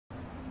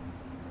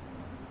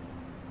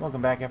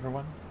Welcome back,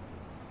 everyone.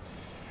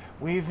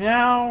 We've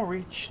now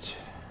reached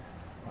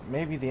what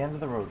may be the end of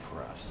the road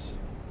for us.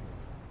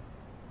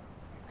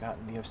 We've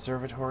gotten the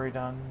observatory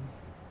done.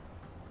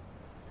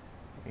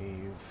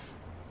 We've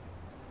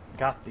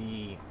got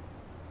the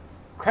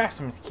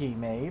Craftsman's key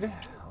made.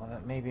 Well,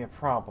 that may be a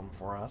problem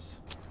for us.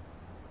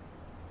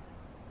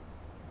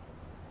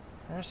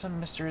 There are some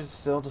mysteries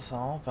still to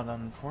solve, but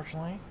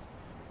unfortunately,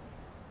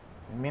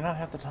 we may not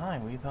have the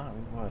time we thought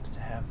we would to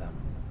have them.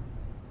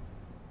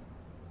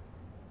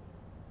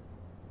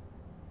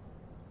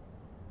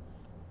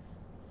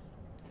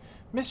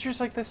 Mysteries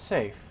like this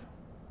safe.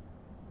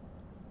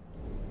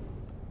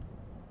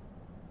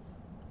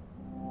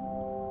 Maybe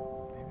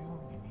what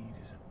we need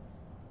is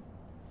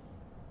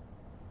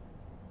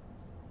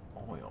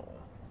oil.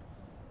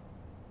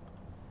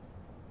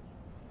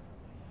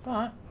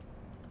 But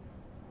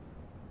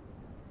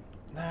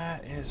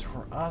that is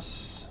for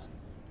us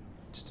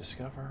to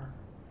discover.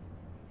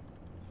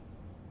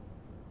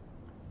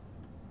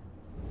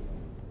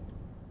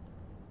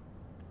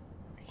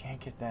 We can't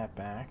get that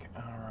back.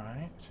 All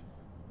right.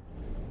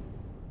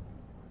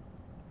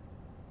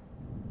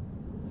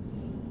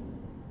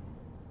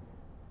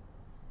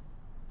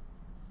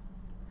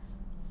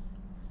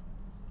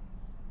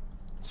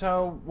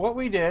 So what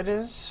we did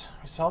is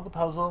we solved the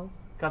puzzle,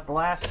 got the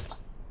last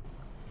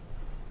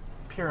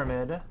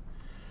pyramid,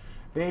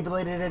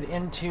 Beybladed it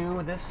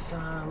into this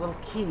little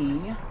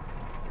key.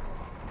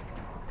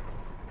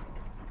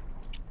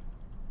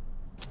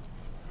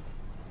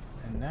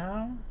 And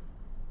now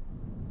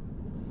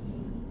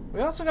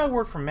we also got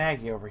word from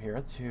Maggie over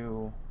here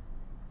to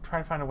try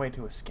to find a way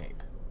to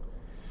escape.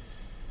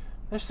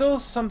 There's still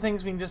some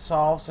things we need to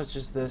solve, such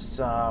as this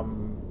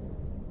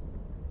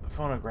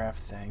phonograph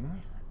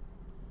thing.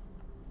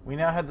 We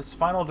now have this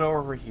final door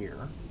over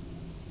here.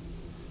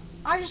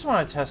 I just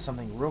want to test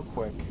something real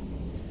quick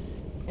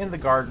in the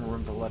garden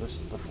room to let us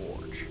to the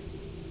forge.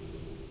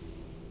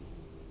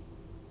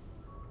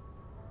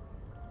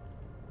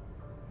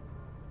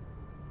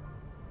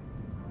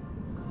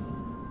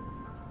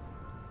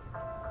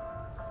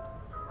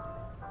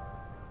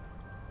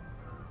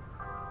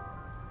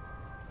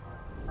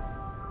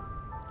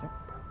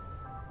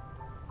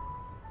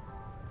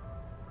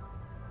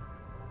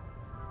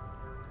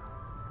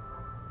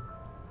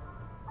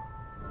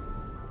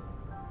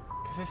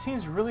 Because it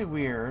seems really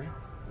weird.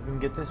 We can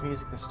get this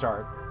music to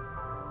start.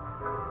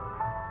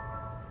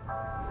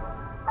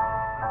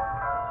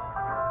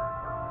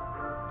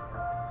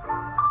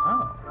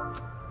 Oh.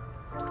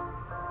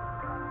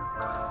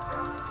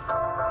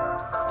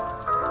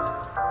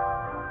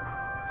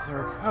 Is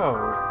there a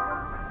code?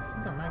 I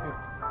think there might be...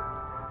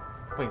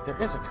 Wait,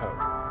 there is a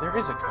code. There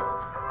is a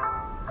code.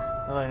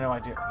 Now that I know I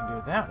can do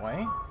it that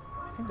way,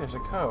 I think there's a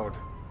code.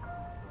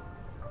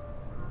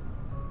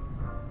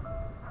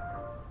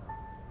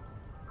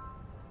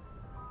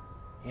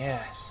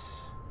 Yes.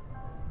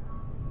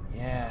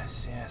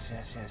 Yes, yes,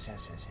 yes, yes,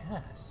 yes, yes,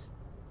 yes.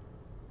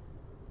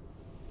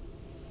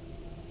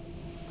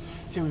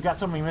 See, we've got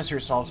so many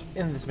mystery solves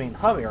in this main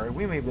hub area,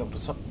 we may be able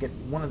to get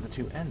one of the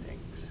two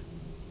endings.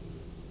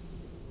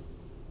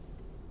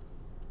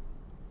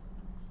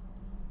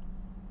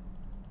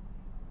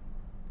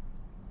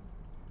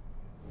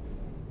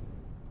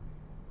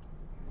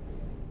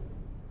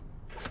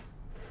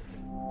 So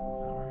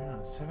we're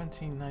on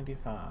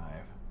 1795.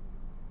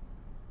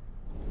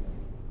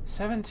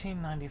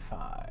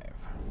 1795.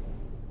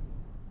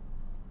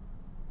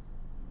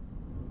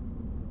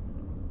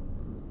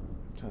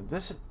 So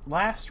this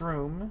last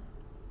room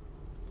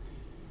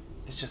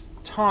is just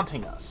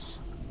taunting us.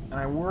 And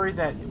I worry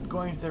that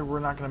going there we're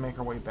not going to make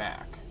our way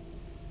back.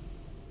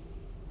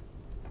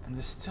 And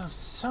there's still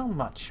so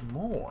much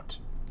more to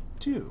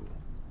do.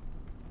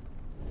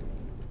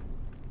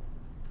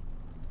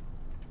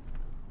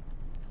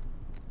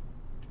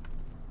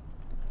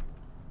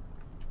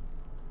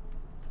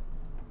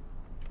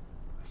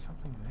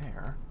 Something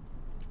there.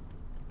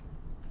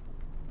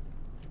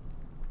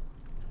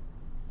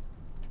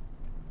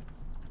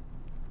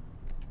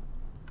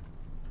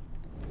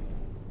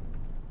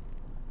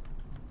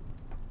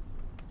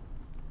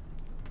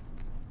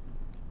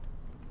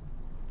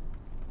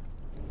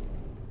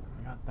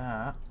 We got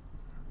that.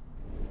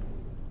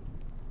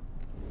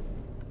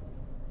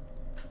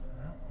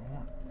 I don't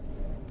want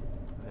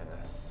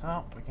this.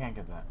 Oh, we can't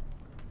get that.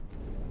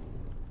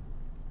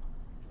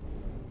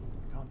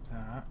 Got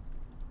that.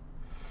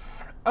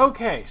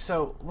 Okay,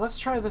 so let's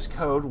try this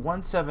code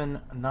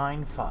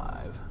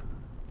 1795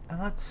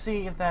 and let's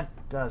see if that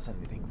does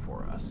anything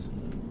for us.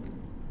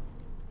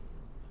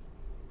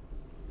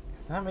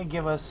 Because that may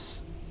give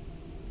us...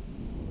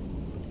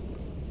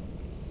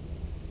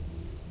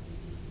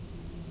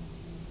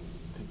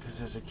 Because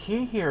there's a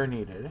key here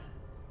needed,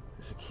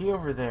 there's a key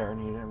over there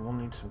needed, and we'll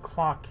need some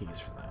clock keys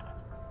for that.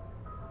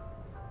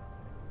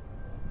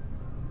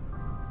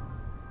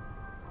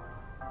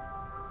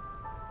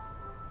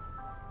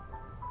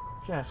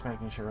 Just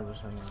making sure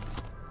there's nothing.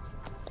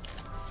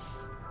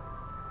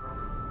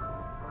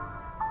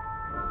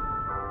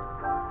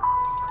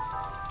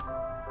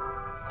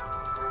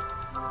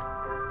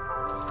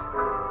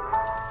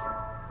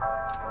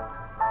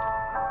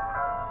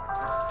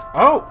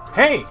 Oh,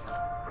 hey!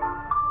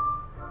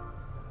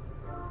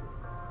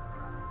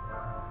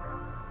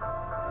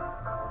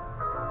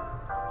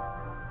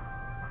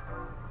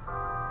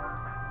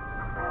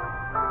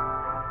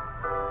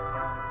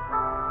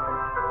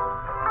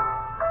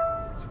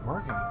 It's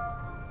working.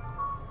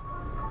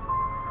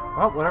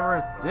 Well, whatever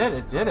it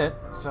did it.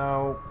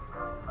 So,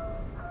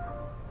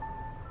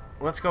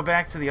 let's go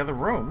back to the other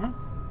room.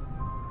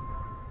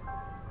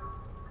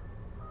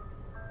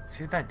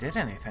 See if that did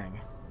anything.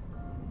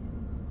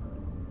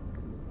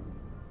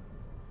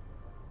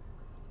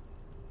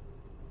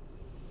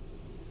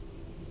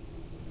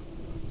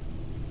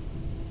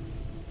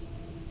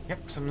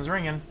 Yep, something's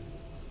ringing.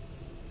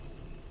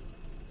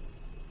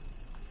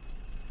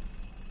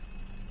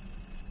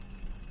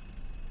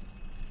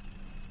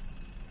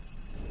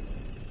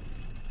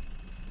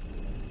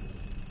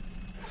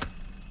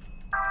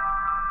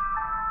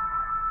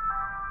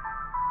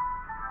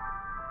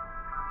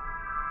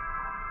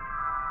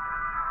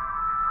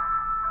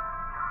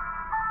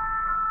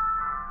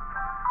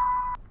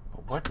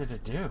 But what did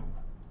it do?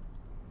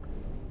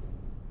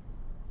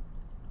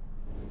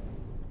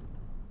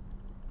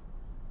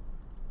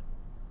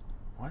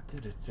 What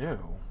did it do?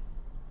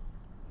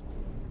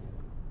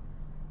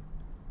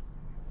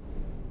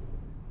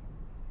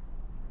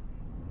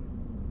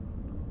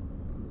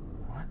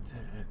 What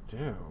did it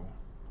do?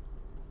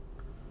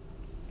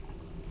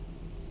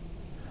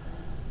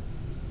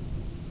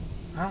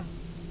 Well,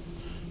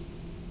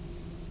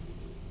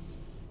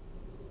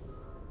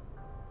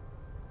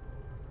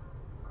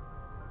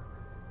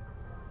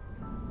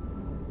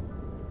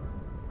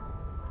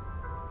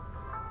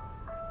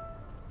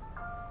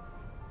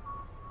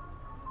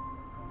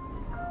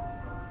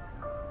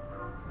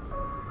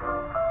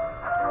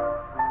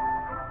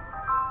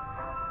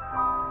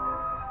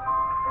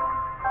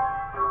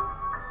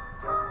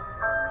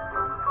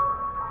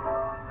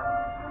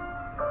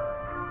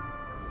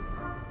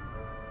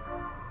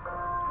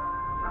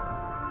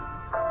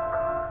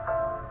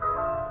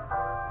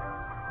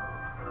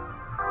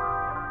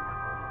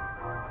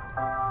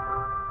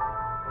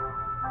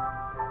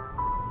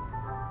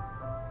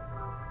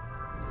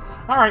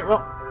 alright,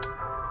 well,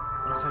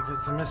 looks like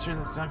it's a mystery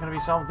that's not going to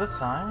be solved this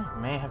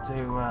time. May have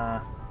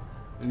to,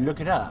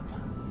 look it up.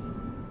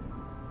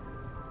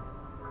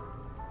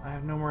 I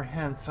have no more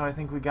hints, so I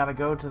think we gotta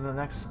go to the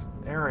next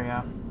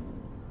area.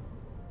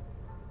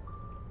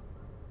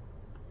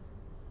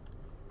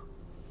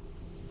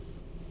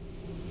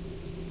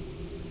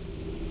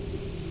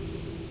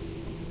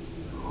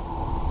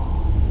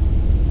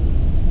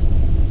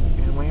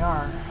 And we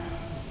are.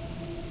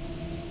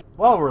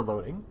 While we're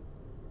loading,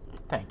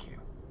 thank you.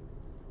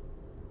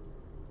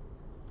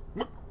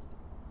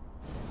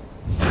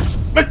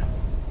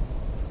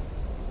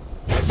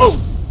 Oh!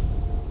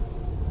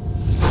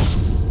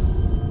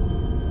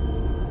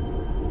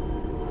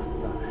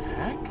 What the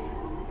heck?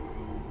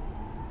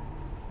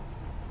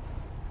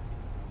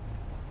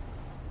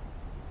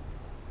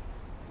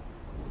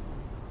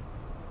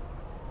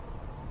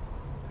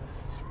 This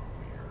is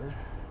weird.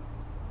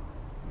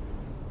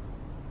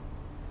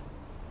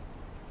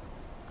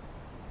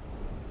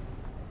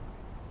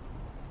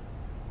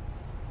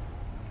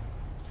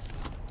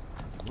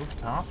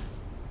 Rooftop.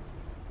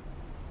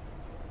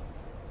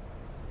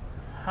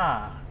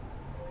 Huh.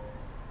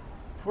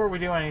 Before we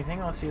do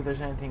anything, let's see if there's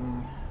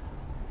anything.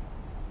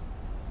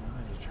 Well,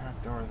 there's a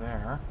trapdoor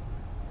there.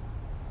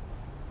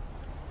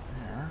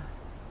 There.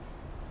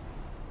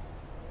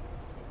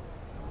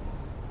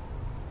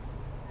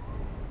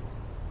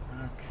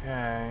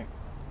 Okay.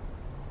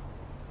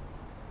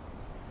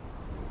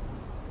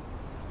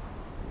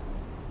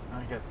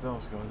 I guess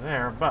those go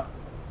there, but.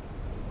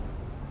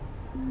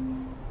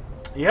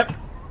 Yep.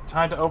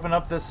 Time to open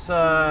up this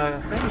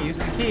thing. Use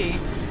the key.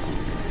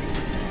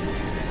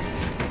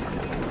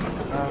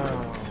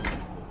 Oh.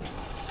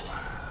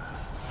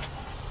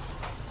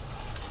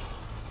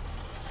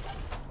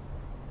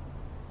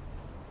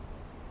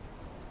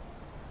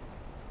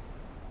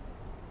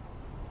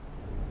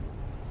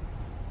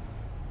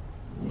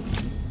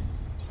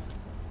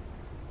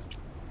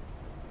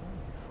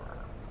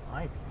 For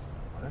eyepiece,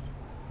 what it?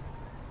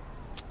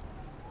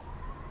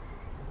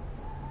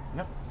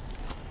 Nope.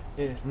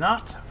 It is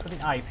not for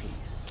the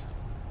eyepiece.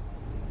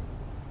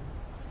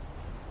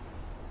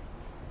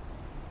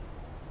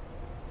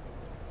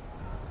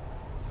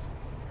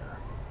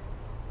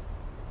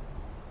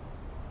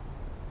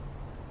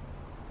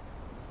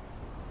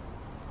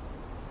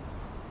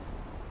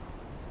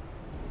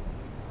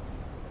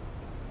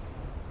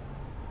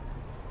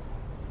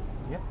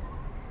 Yep.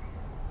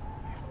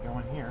 We have to go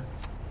in here.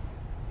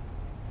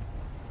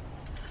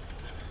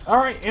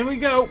 Alright, in we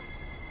go.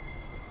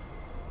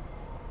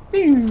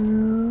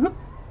 Pew.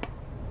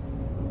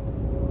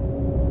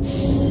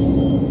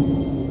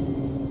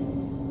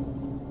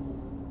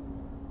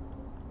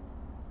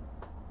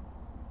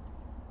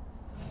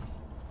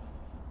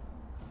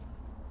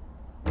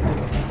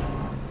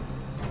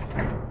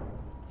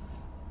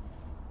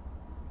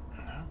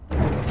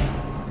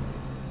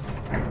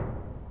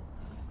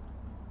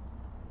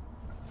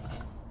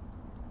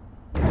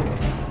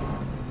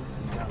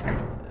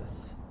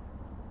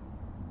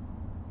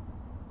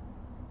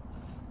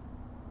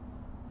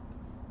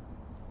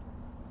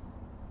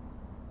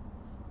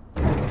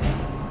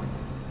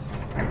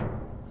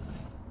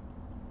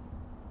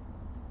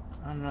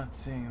 I'm not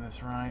seeing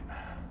this right.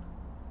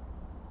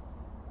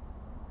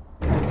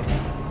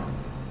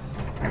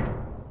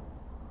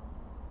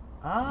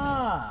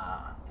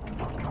 Ah!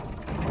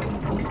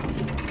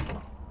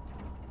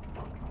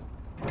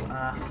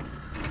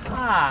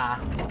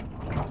 Aha!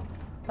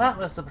 That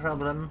was the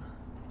problem.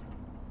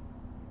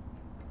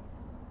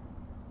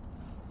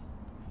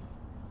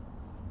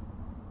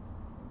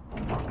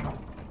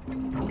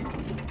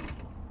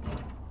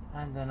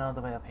 And then all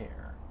the way up here.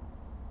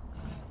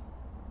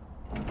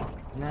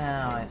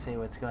 Now I see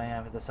what's going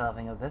on with the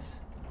solving of this.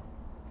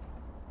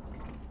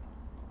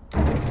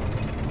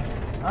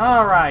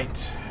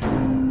 Alright.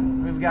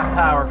 We've got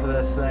power for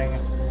this thing.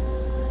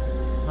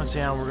 Let's see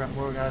what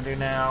we're gonna do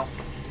now.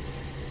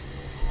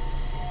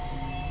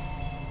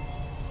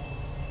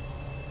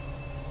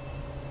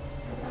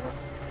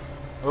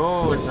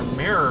 Oh, it's a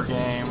mirror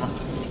game.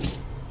 It's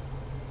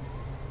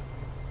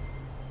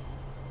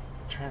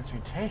a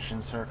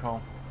transmutation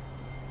circle.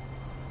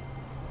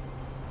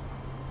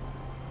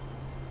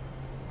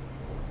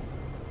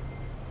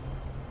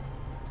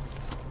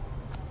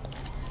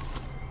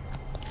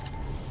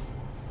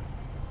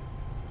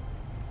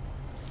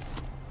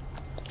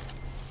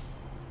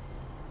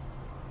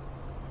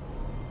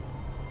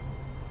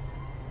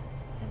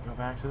 Can't go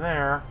back to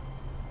there.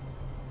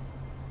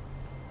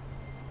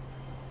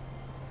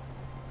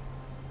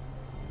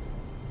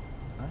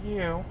 Not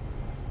you.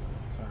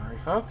 Sorry,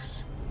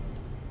 folks.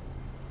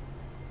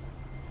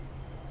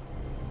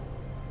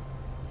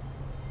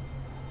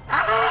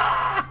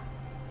 Ah!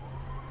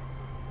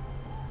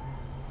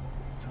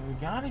 So we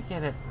gotta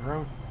get it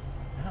yeah,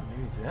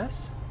 maybe this?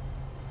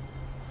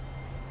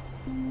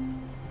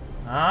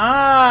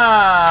 Ah!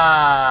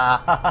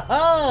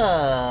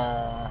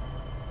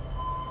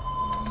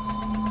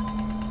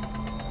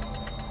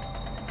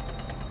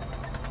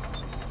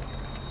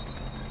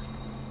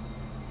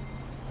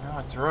 Now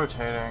it's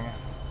rotating.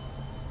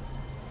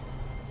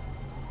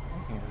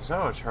 Thinking of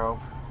zoetrope.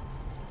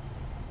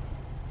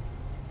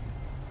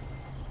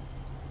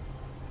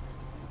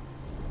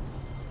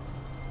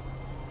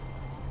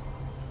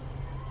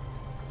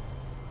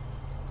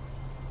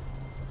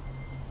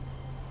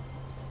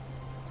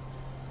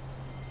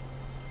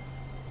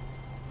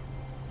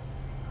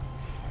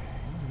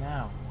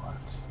 Now what?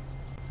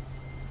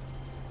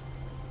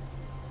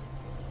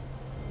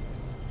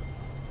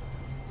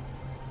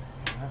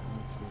 That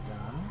needs to be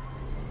done.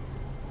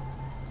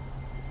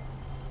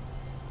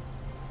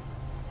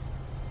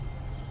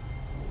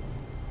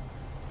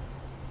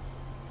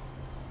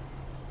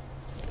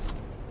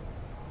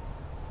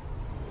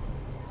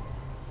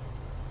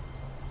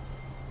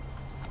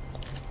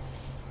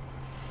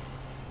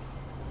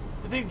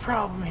 The big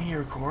problem here,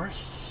 of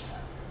course.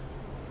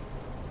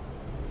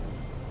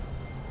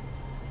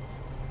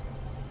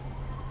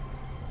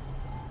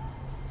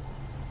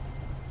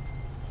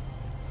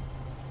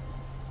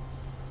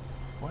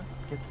 What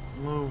gets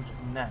moved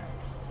next?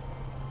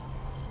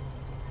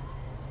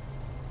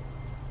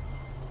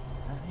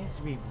 That needs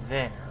to be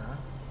there.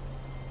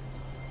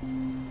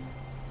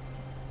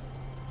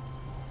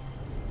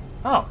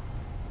 Oh!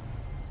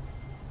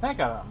 That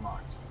got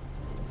unlocked.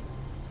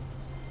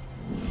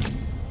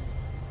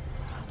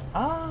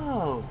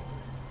 Oh!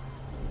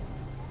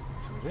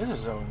 So it is a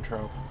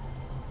zoetrope.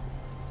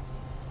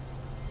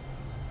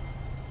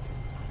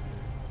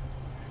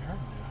 There,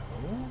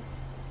 no.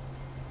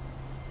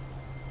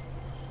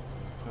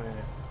 Put it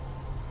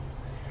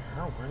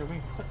there. Where do we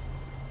put?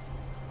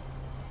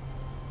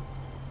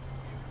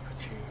 Put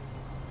you.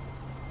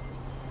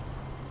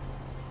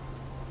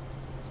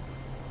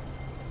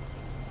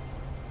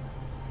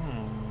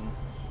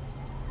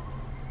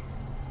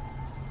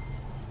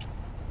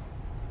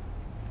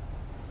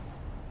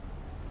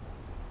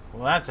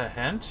 Well, that's a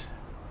hint.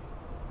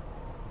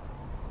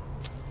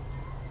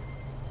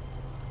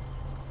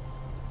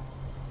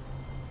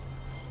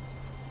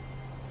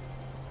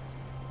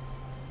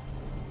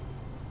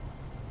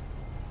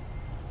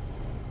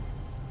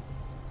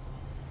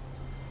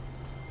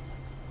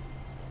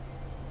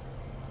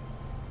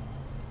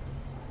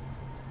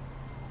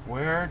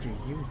 Where do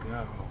you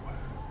go?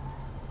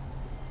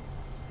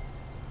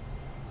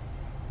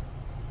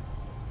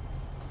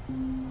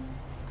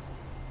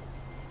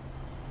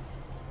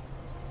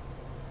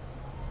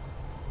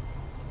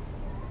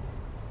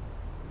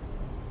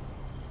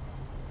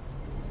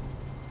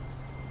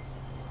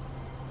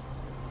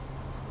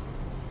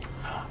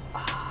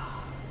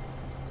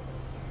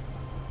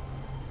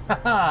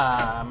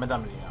 Haha,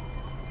 Madame Dia.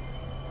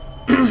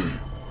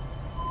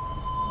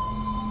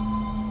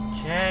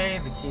 Okay,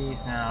 the keys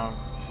now.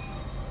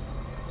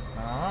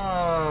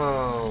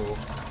 Oh.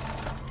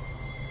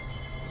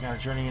 We gotta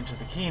journey into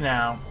the key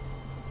now.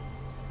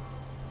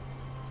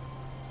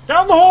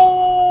 Down the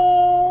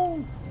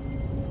hole!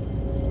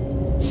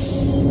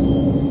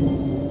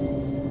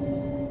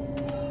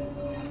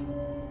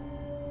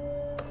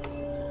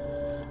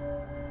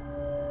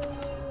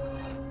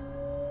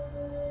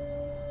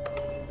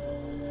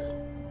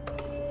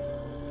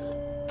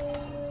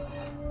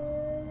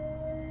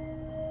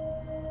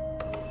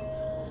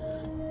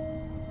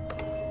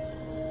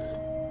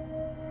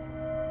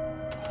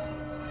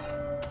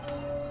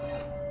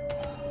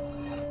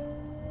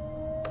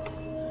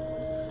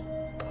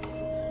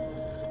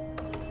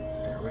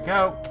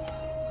 go.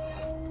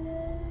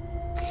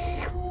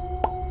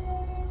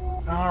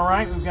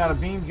 Alright, we've got a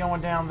beam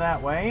going down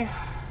that way.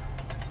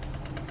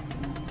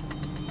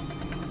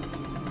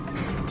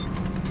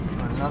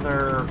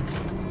 Another...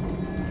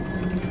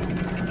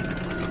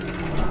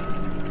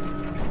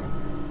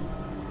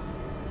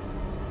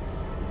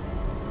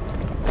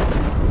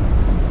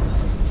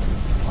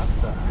 What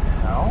the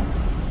hell?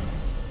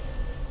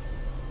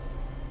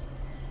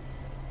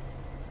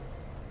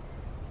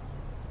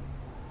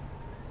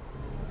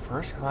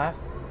 First class?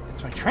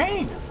 It's my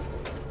train!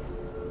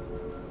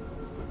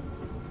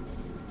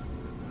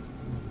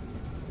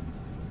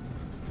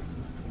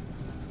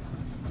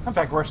 I'm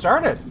back where I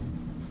started.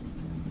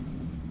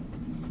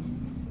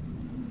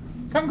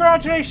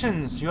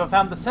 Congratulations! You have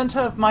found the center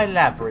of my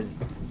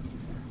labyrinth.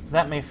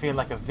 That may feel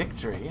like a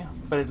victory,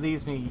 but it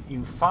leaves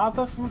you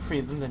farther from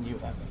freedom than you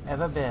have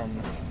ever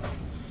been.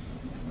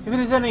 If it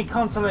is any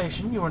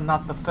consolation, you are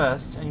not the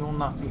first, and you will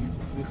not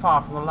be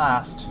far from the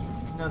last.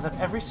 Know that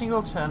every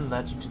single turn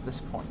led you to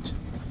this point.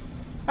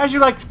 As you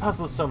like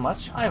puzzles so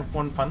much, I have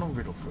one final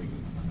riddle for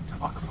you to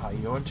occupy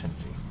your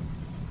attention.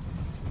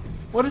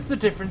 What is the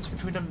difference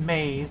between a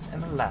maze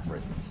and a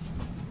labyrinth?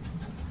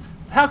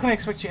 How can I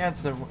expect you to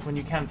answer when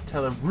you can't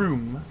tell a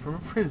room from a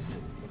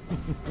prison?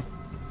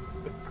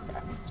 The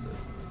Craftsman.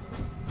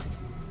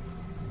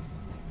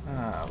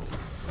 Oh,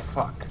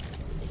 fuck.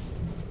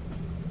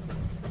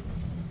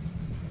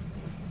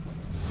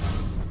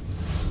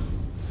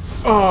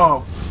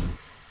 Oh,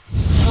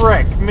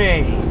 frick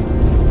me.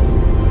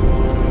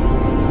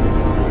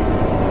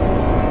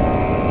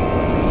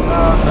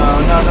 Oh, no.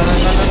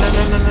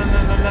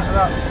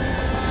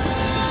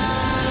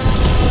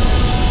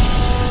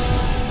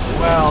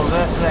 Well,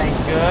 this ain't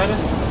good.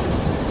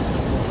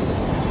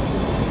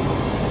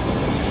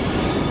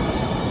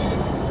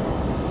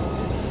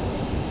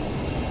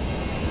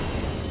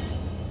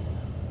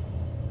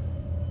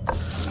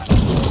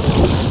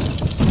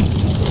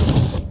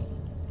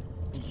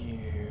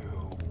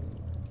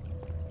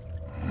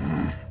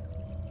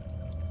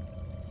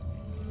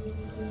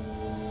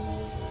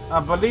 I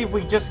believe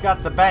we just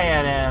got the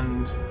bad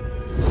end.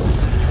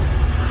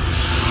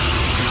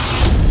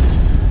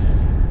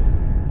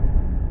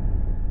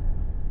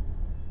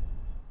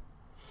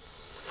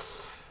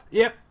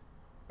 Yep.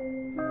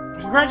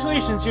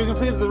 Congratulations, you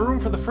completed the room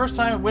for the first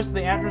time and witnessed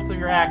the aftermath of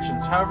your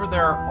actions. However,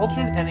 there are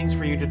alternate endings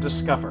for you to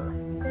discover.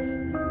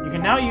 You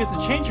can now use the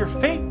Change Your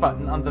Fate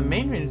button on the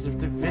main menu to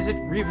revisit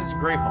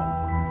Grey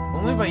Holm.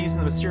 Only by using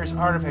the mysterious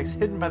artifacts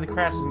hidden by the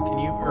Craftsman can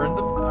you earn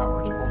the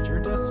power to alter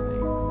your destiny.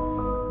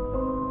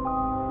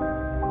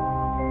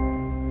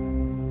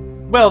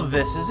 Well,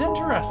 this is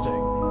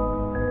interesting.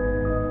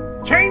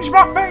 Change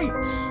my fate!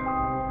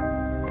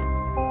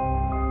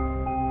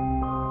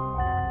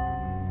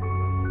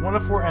 1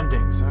 of 4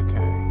 endings,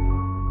 okay.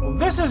 Well,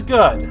 this is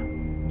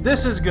good.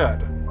 This is good.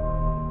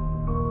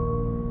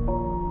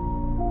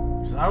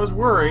 Because I was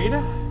worried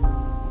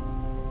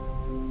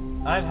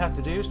I'd have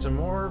to do some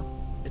more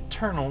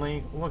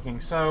eternally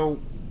looking. So,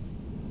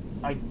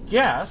 I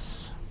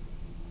guess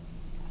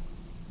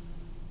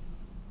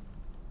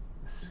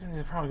this is going to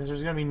be the problem because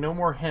there's going to be no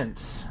more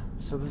hints.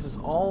 So this is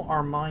all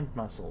our mind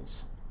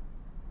muscles.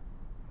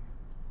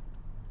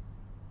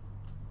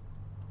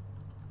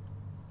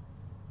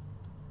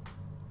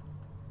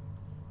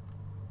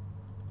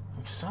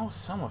 We solved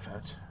some of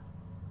it.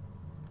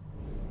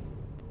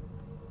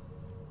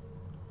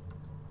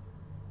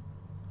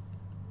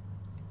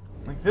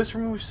 Like this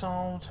room we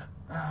solved.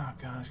 Oh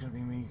god, it's gonna be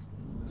me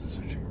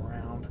searching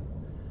around.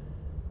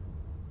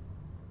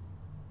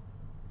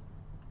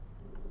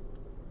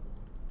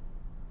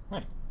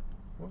 Wait,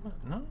 what was,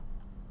 no?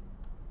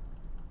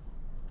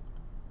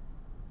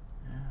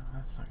 Yeah,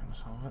 that's not gonna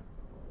solve it.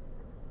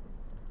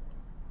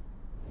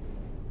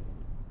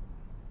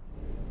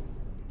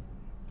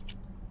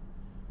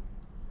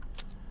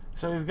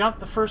 So we've got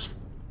the first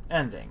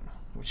ending,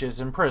 which is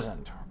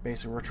imprisoned.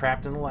 Basically, we're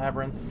trapped in the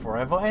labyrinth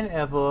forever and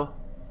ever.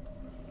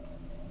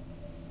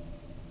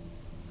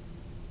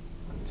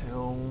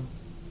 Until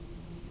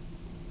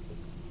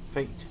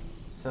fate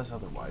says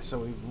otherwise. So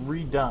we've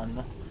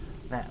redone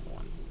that one.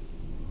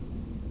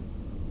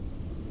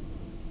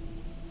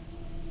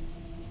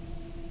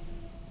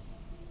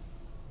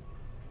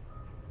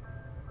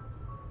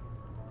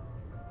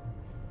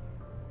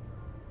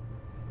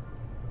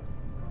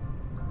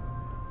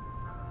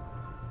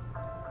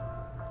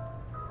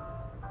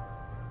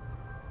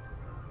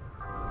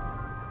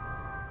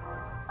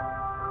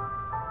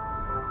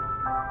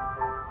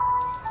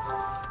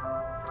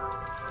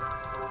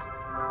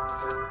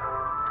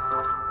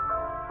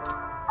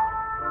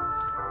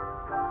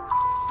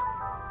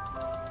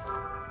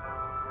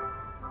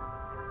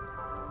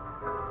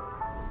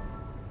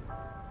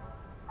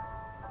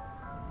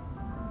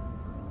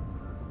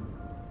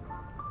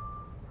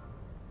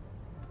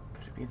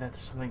 That's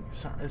something.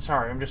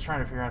 Sorry, I'm just trying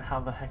to figure out how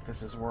the heck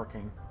this is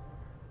working.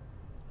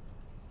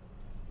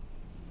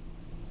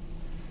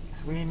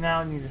 So we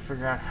now need to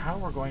figure out how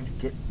we're going to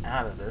get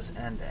out of this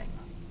ending.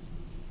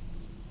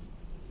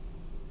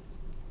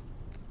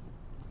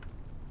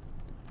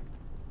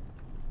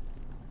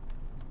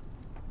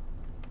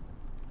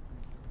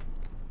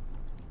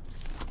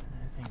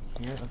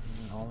 here other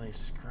than all these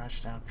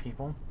scratched out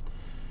people.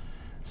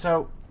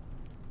 So,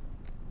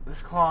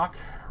 this clock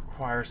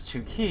requires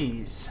 2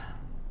 keys.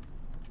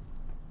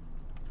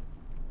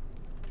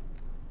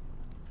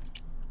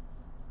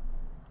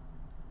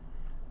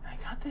 I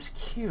got this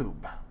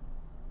cube.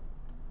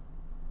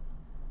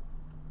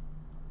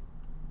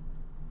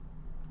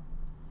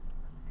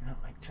 You know,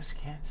 I just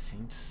can't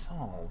seem to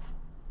solve.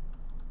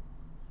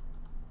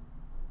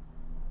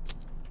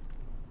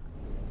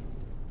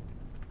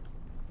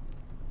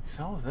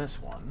 Solve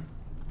this one.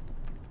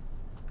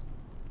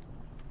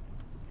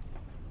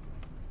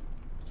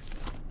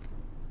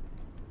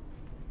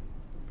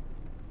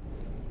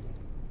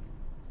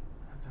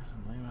 That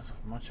doesn't leave us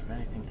with much of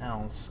anything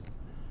else.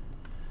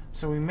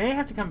 So we may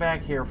have to come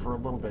back here for a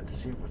little bit to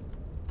see what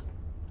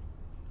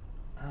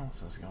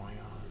else is going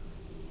on.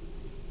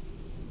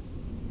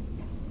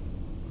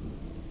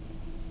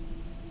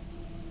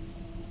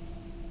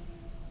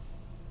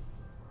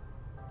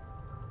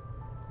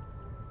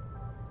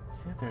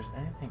 See if there's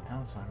anything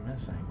else I'm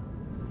missing.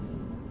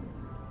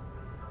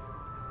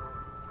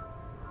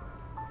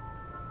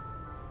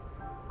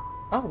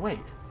 Oh, wait.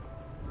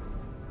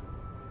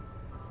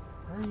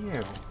 Where are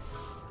you?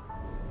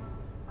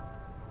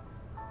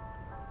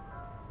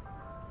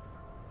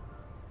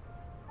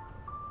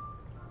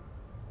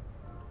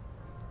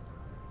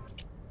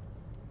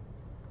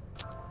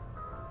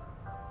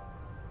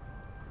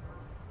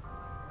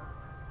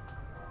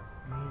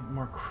 We need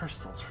more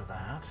crystals for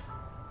that.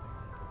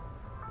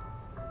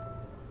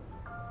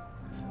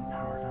 Isn't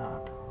powered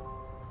up.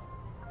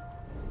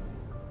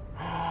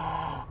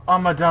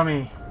 I'm a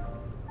dummy.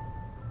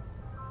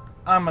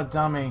 I'm a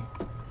dummy.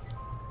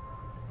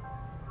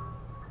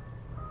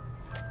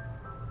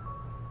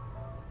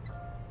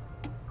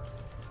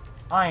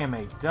 I am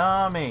a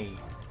dummy.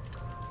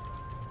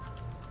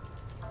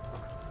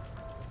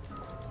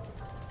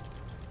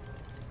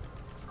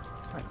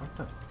 Wait, what's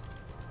this?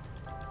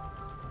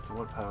 That's a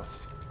wood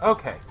post.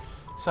 Okay,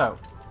 so.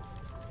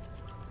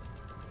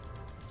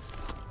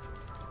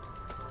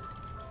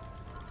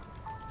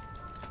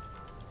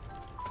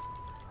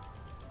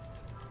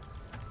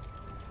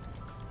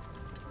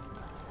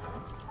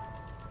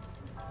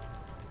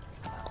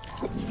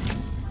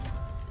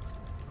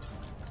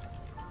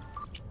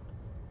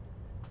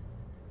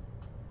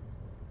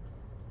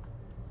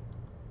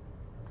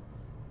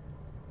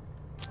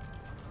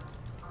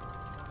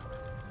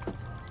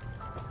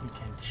 We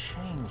can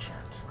change it.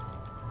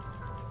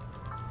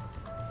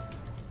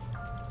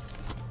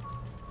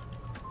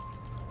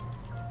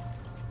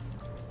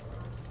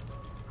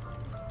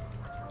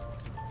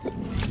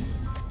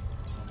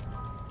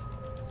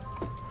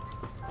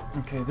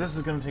 Okay, this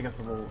is going to take us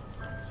a little,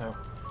 so.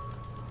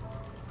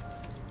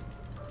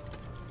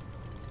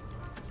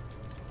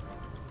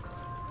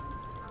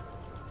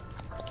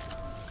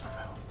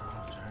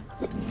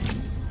 Can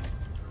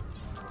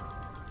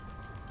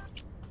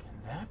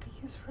that be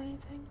used for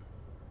anything?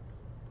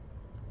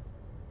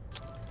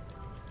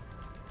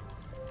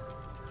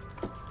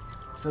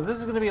 So this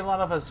is going to be a lot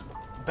of us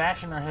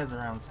bashing our heads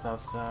around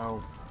stuff,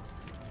 so.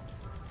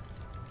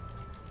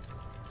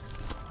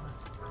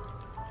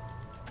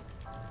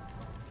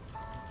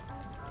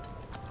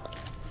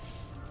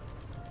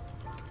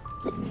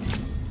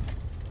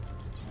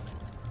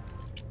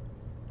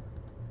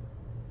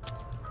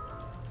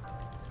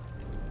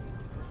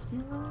 This be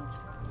right?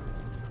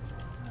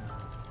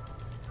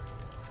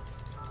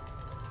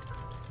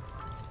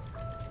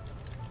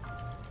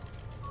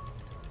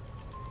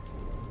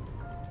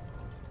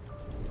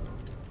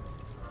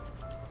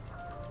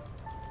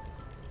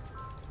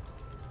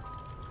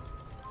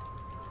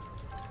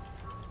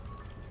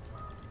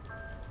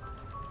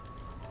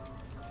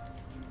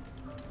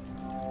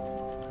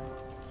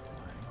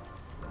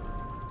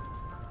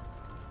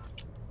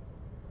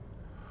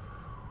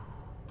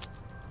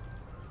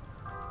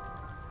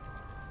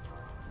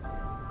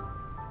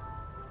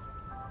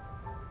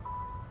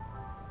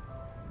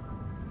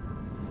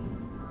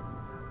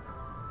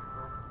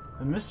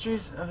 The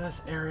mysteries of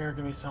this area are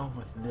going to be solved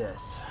with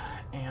this,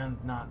 and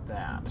not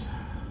that.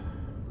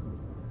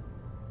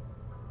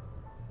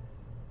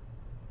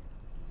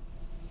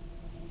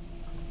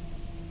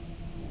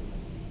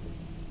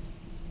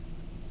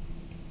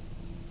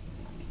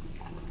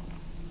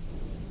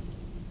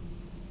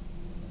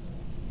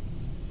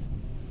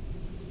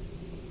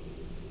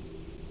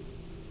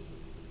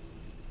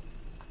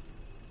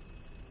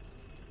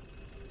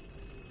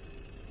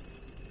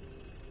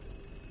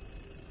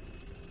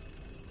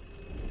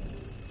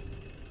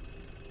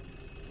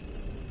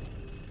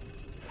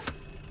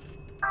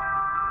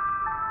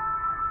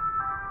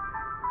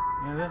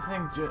 Yeah, this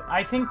thing.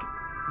 I think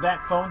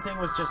that phone thing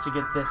was just to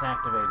get this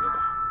activated.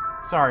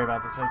 Sorry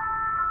about this.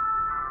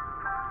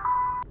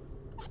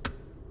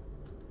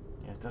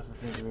 Yeah, it doesn't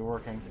seem to be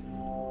working.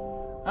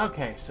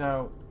 Okay,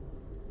 so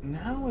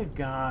now we've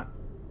got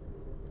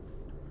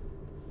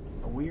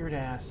a weird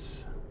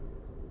ass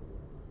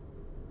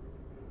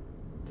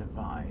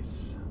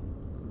device.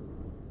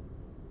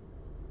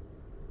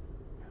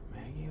 Got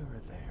Maggie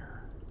over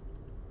there.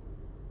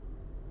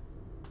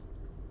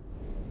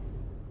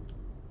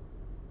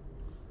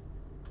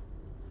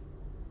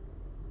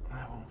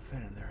 fit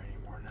in there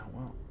anymore now.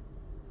 Well,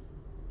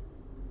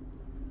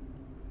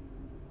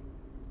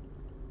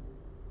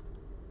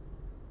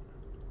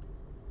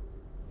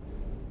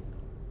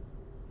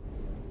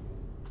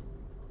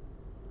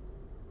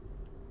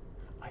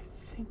 I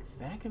think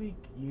that could be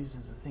used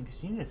as a thing,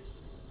 because you need a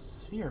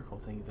spherical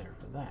thing there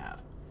for that.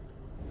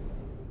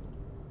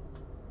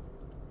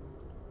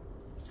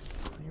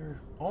 Clear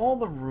all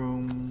the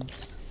rooms.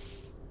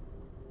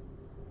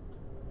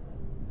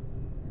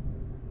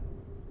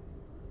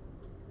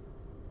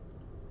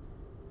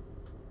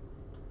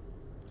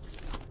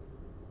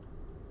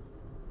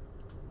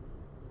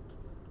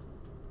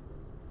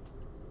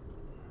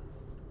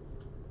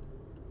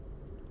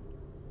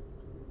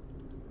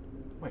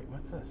 Wait,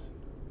 what's this?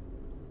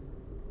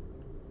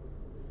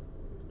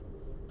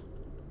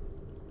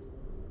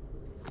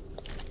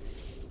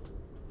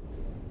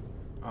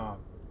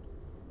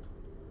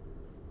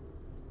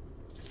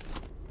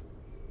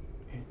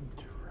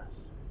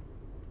 Interesting.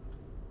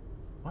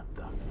 What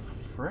the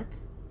frick?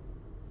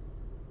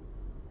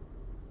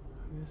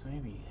 This may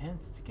be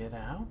hints to get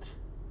out.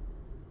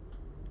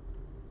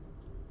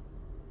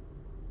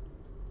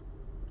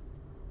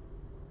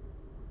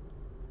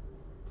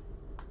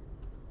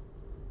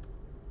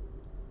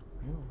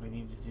 Maybe we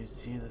need to just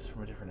see this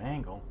from a different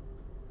angle.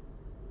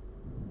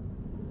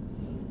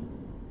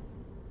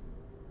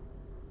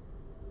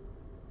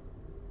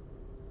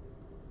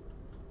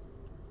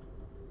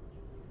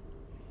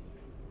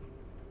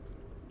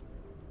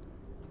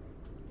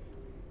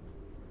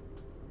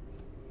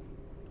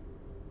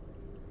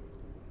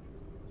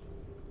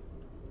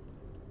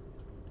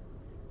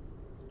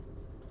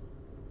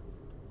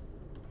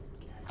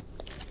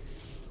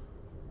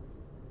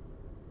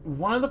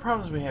 One of the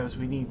problems we have is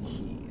we need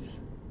keys.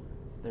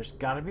 There's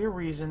got to be a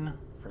reason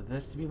for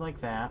this to be like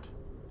that.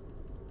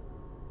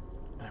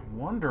 And I'm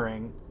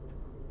wondering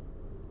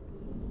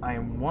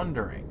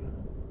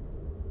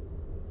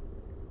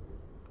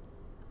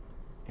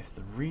if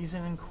the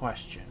reason in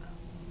question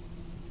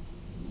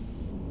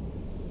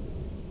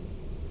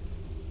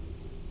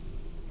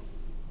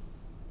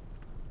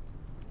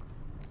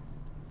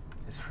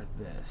is for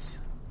this.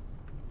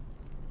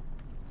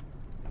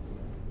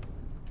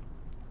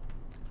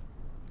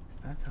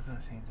 That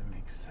doesn't seem to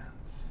make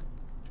sense.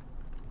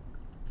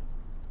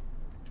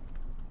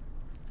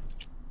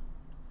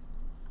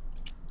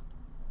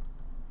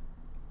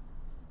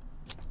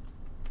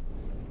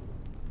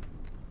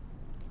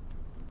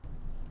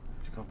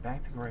 Let's go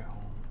back to Grey Holm.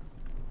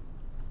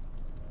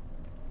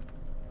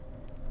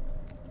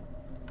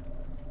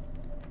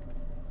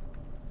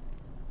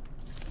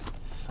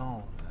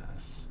 Solve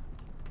this.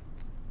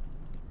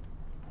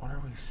 What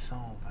are we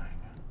solving?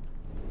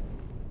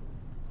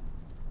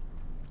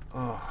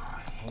 Oh,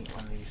 I hate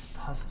when these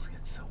puzzles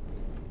get so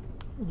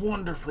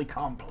wonderfully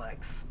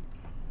complex.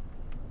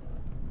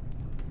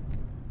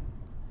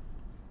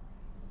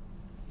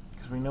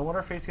 Because we know what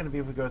our fate's going to be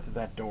if we go through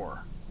that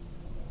door.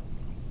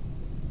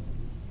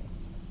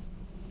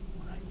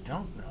 What I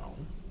don't know...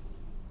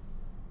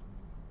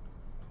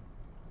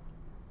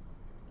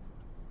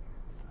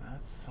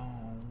 that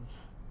solves...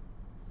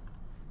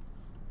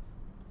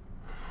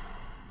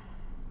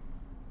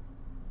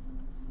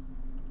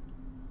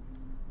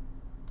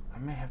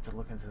 I may have to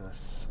look into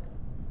this,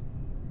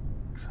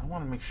 because I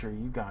want to make sure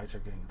you guys are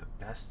getting the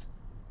best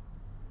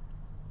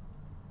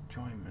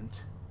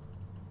enjoyment.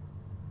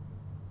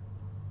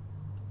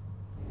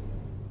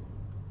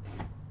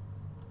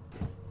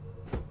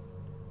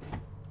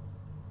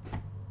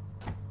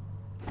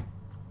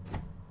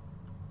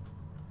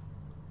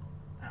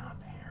 Out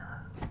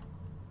here.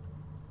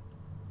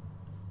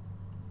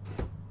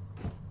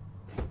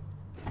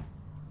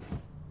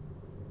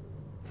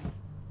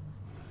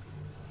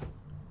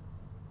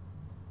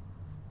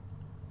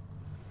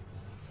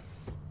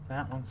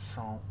 That one's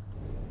solved.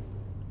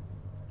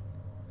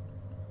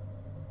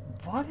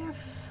 What if...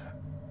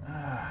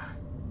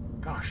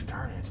 gosh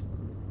darn it.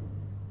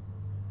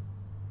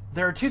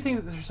 There's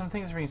some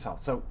things that are being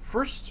solved. So,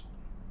 first,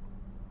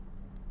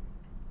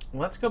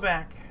 let's go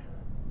back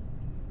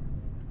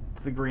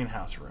to the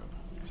greenhouse room.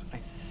 Because I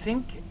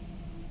think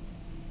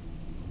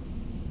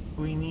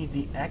we need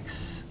the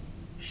X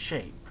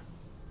shape.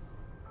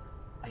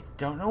 I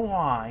don't know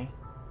why,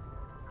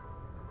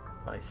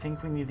 but I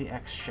think we need the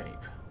X shape.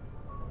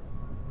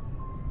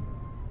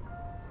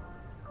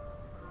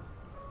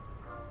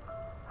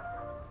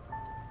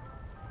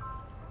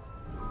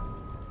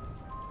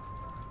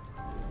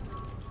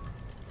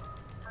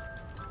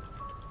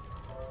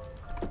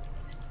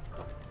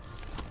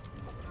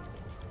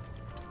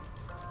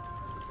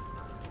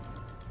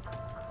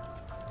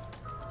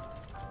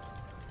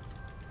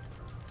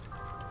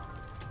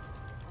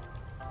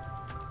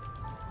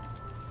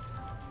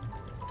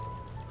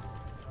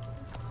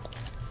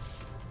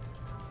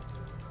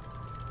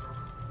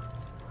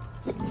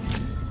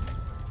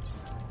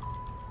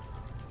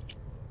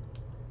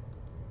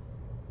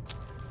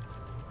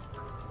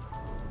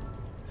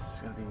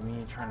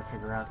 Trying to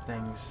figure out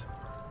things.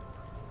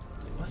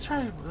 Let's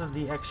try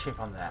the X shape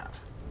on that.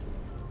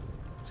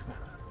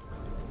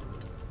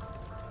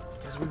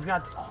 Because we've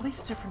got all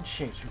these different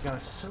shapes. We've got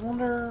a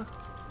cylinder.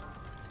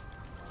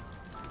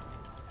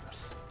 A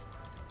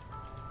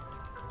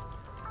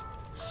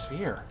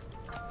sphere.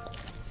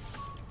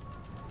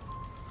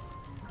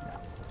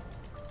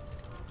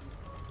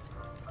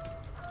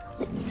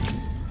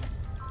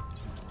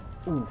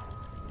 Ooh.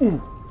 Ooh.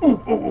 Ooh.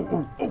 Ooh. Ooh.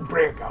 Ooh.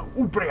 Ubriago.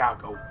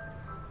 Ubriago.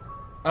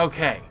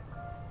 Okay.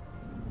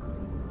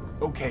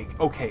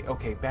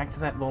 Okay. Back to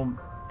that little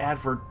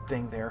advert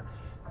thing there.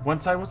 One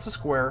side was a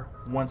square,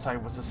 one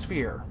side was a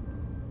sphere.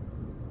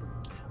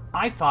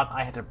 I thought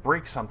I had to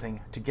break something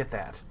to get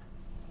that.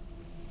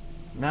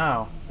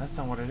 No, that's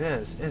not what it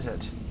is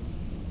it?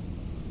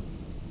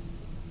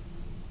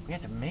 We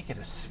had to make it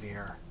a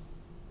sphere.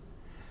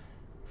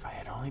 If I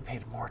had only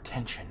paid more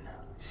attention.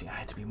 See, I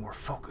had to be more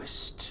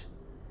focused.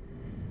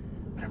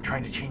 But I'm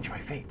trying to change my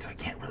fate, so I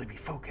can't really be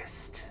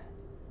focused.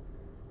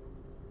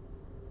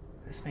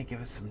 This may give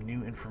us some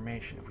new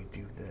information if we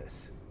do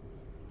this.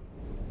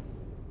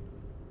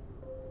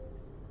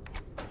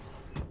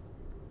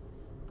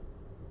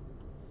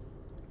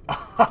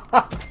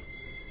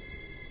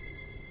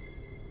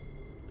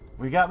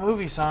 We got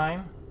movie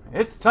sign.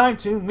 It's time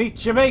to meet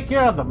Jamaica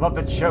on the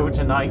Muppet Show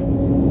tonight.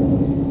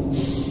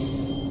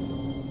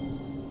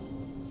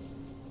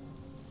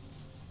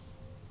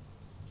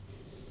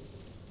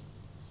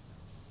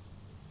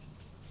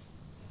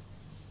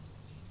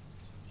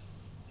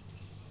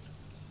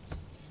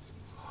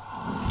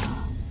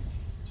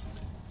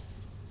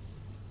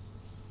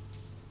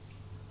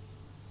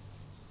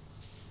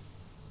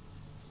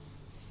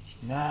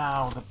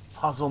 Now the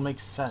puzzle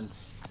makes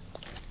sense.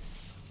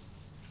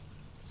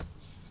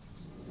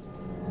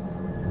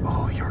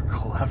 Oh, you're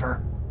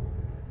clever.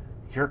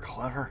 You're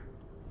clever.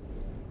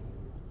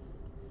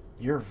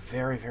 You're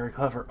very, very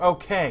clever.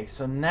 Okay,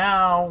 so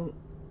now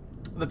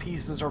the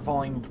pieces are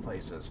falling into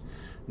places.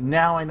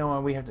 Now I know why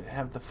we have to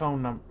have the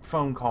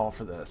phone call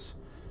for this.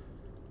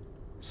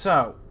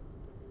 So,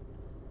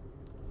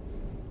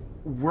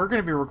 we're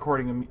going to be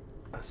recording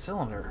a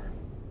cylinder.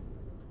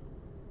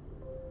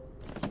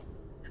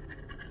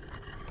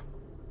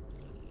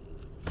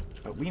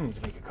 But we need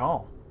to make a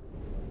call.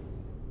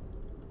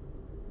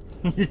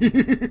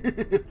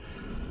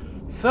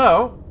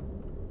 So,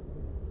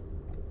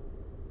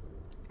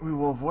 we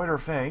will avoid our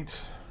fate.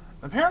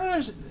 Apparently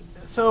there's...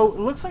 So, it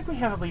looks like we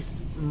have at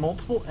least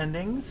multiple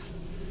endings.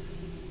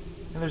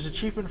 And there's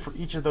achievement for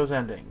each of those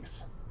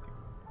endings.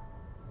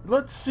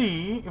 Let's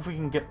see if we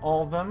can get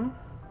all of them.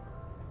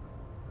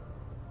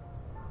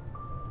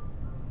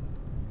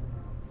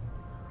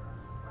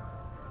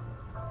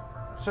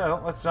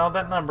 So, let's dial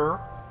that number.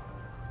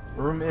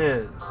 Room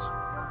is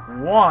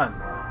 1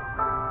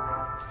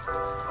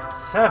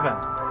 7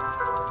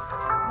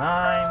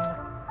 9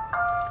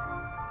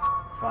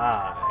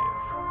 5.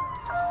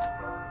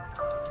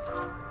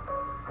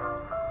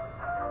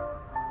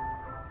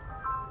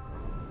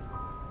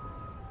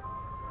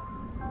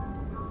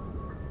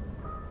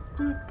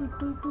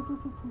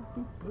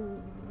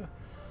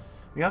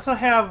 We also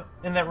have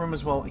in that room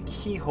as well a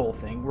keyhole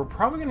thing. We're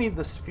probably going to need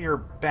the sphere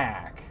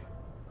back.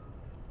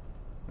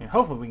 I mean,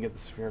 hopefully we can get the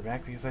sphere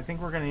back, because I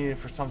think we're going to need it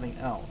for something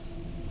else.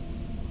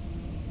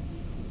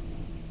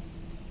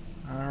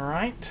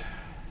 Alright.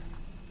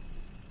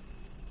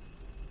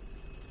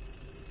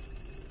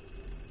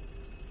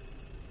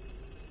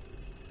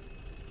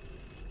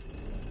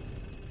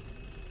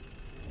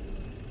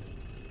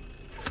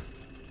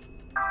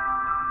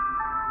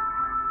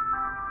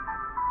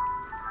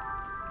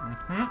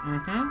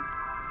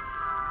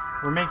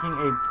 We're making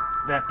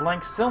that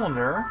blank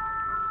cylinder.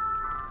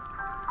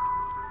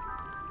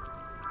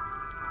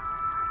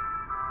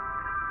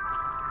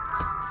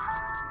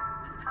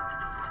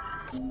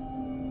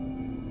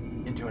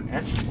 Into an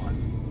etched one.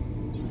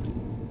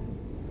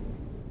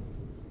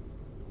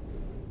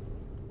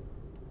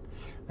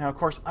 Now, of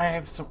course,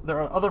 there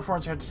are other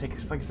forms you have to take.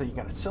 Like I said, you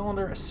got a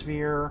cylinder, a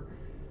sphere,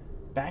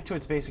 back to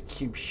its basic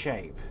cube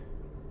shape.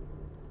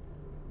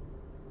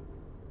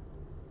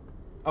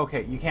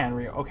 Okay, you can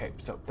okay,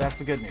 so that's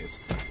the good news.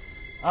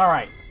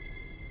 Alright.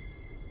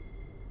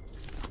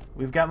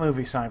 We've got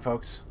movie sign,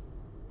 folks.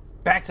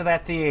 Back to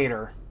that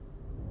theater.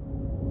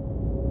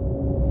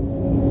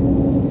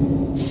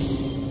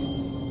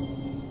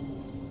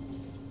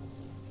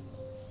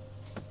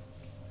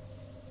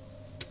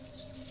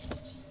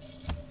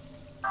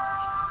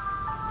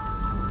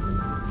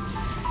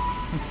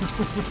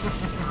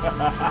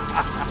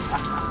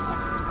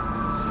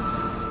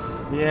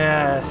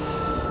 Yes.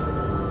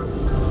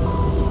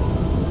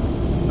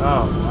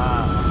 Oh,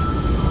 wow.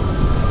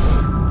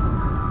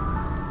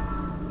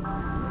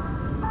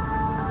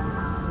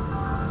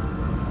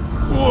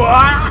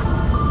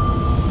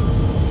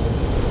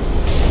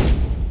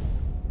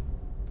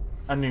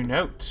 A new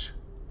note.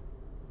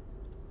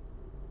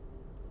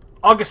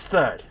 August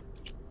 3rd.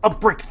 A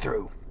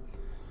breakthrough.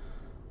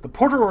 The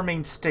portal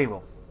remains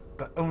stable,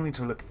 but only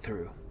to look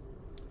through.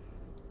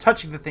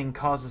 Touching the thing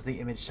causes the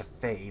image to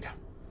fade.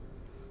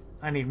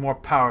 I need more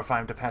power if I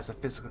am to pass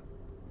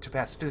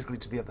physically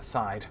to the other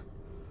side.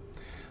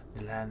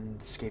 The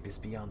landscape is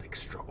beyond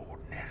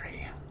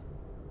extraordinary.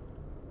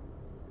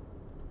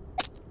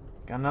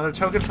 Got another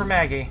token for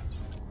Maggie.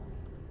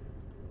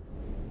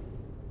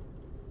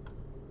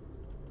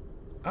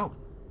 Oh.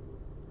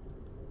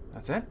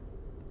 That's it?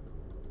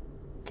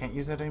 Can't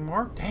use that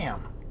anymore?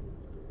 Damn.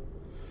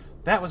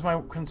 That was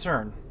my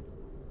concern.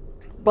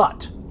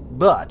 But,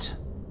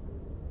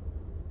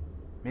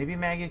 maybe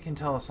Maggie can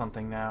tell us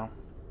something now.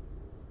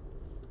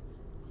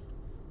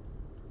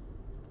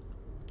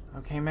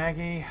 Okay,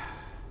 Maggie.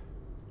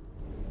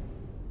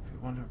 If we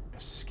want to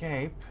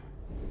escape,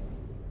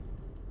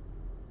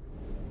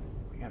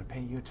 we gotta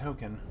pay you a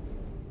token.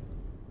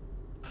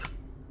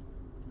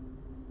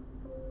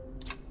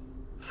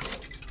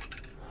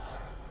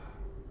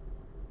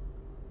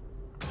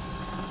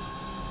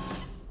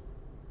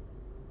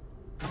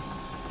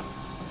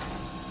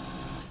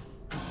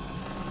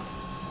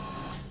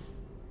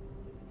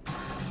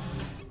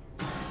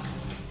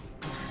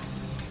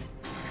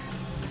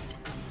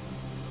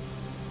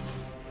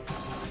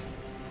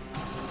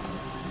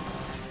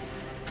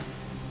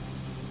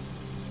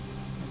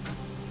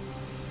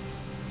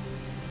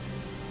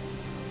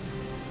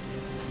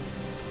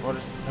 What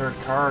does the third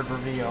card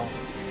reveal?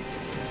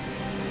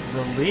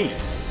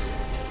 Release.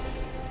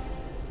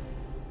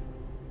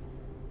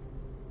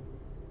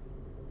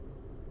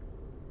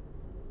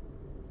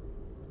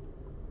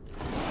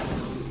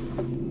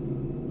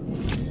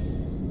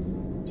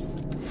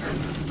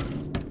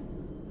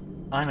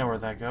 I know where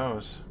that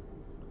goes.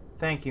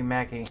 Thank you,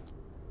 Maggie.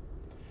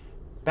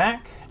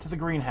 Back to the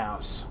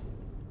greenhouse.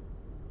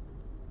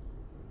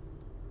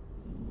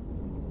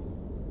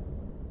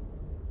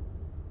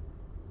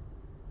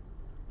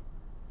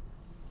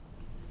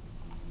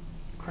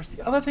 Of course,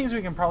 the other things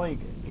we can probably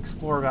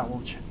explore about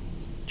we'll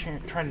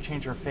try to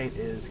change our fate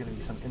is going to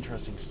be some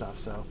interesting stuff.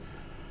 So,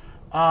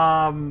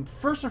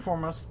 first and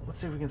foremost, let's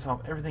see if we can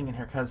solve everything in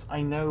here, because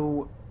I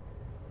know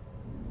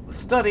the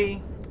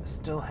study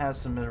still has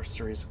some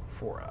mysteries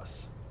for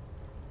us.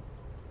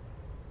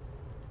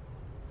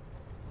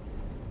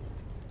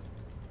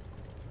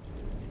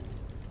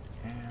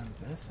 And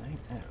this ain't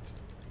it.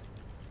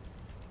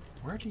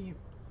 Where do you...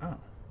 Oh.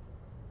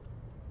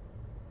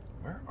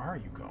 Where are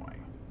you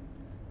going?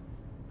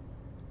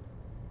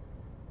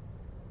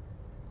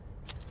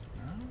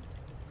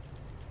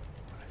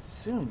 I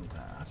assumed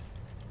that.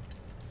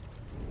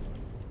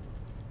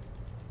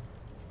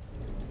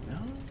 No?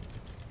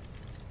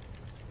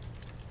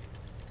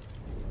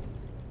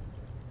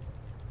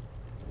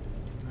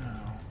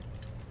 No.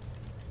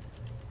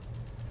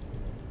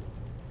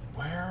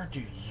 Where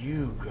do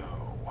you go?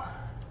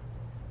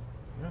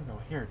 You don't go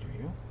here, do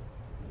you?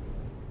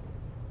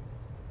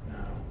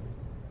 No.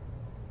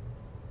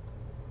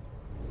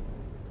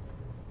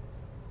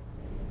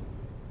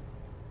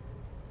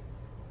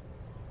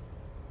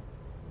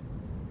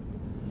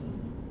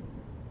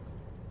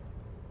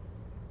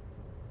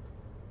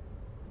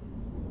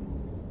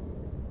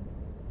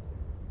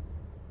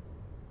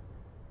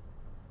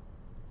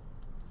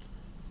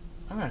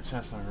 I'm gonna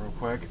test something real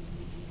quick.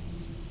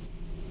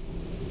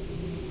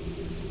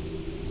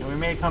 And we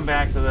may come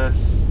back to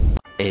this.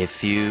 A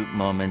few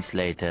moments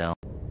later.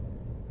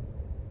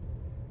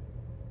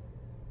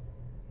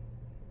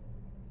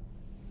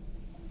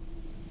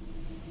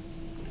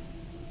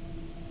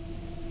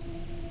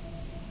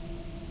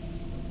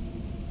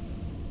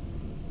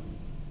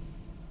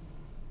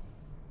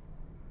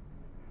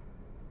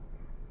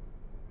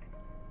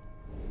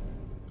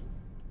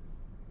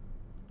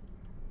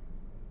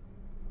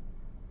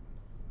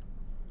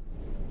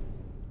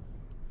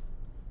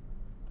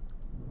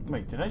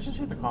 Wait, did I just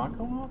hear the clock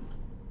go off?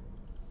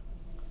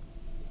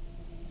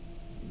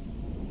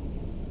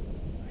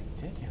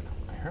 I did hear them.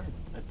 I heard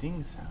a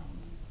ding sound.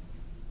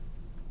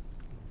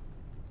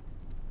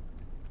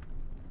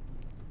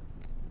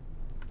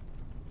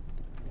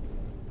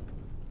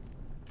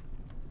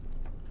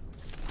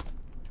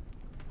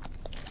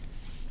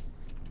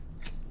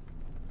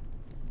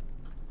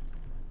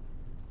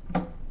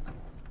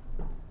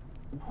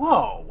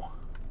 Whoa!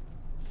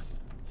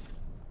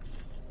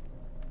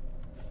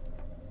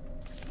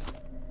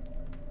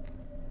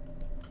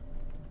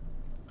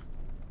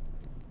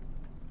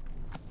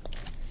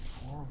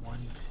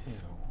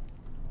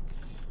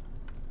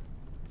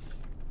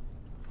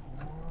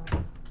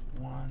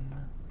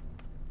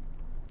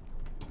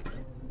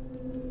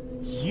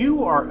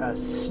 You are a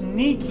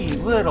sneaky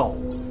little...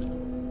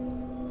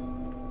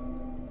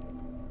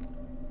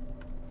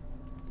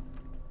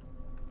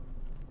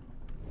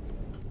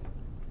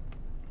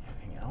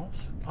 Anything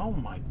else? Oh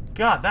my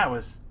god, that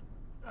was...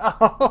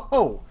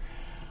 Oh!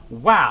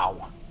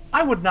 Wow!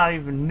 I would not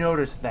even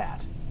notice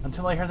that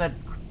until I heard that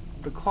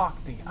the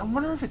clock thing. I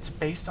wonder if it's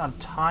based on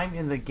time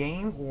in the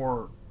game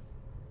or...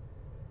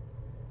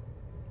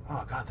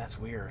 Oh god, that's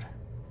weird.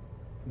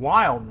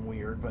 Wild and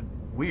weird, but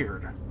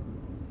weird.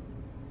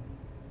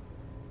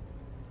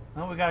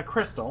 Well, we got a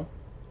crystal.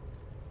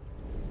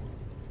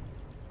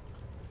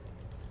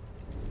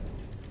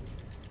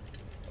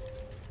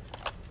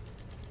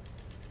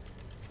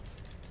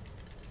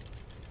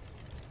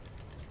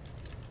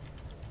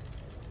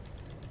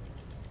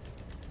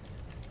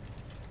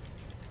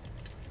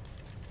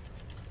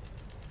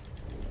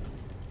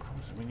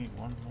 So we need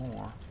one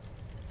more.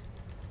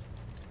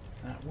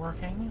 Is that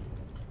working?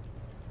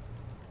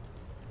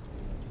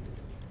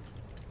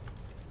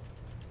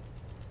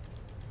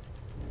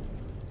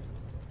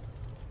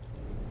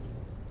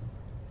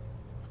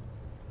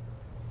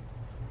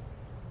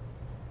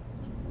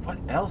 What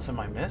else am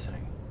I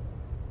missing?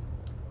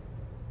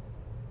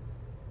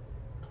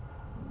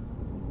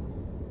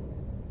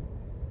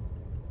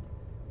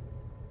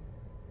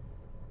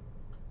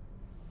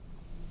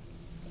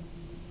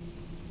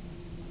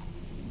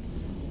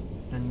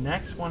 The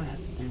next one has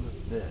to do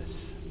with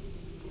this.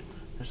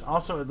 There's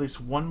also at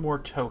least one more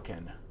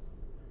token.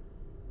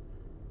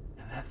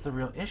 And that's the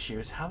real issue,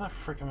 is how the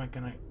frick am I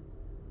gonna...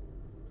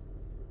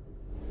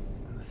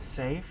 In the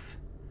safe?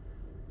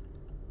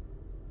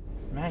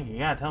 Maggie, you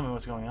gotta tell me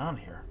what's going on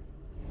here.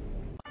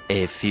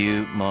 A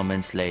few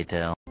moments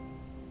later.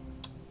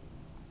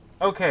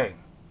 Okay,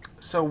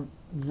 so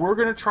we're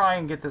gonna try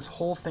and get this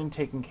whole thing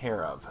taken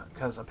care of.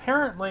 Because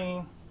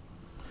apparently...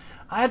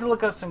 I had to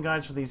look up some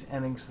guides for these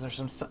endings. There's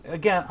some...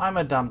 Again, I'm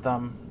a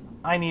dum-dum.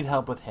 I need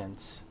help with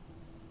hints.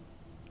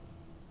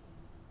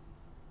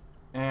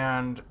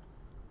 And...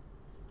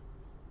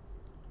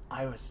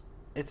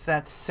 It's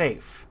that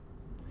safe.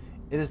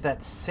 It is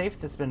that safe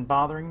that's been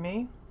bothering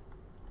me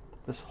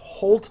this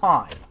whole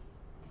time.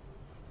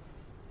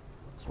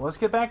 So let's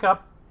get back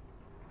up.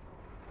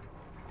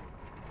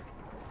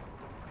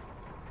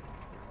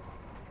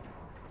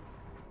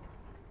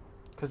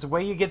 Because the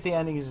way you get the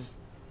endings is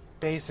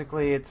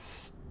basically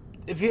it's...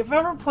 If you've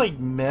ever played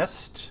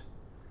Myst,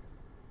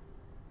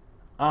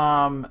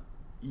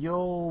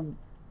 you'll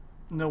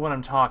know what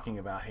I'm talking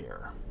about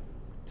here.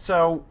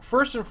 So,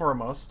 first and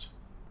foremost,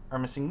 our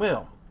missing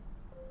wheel.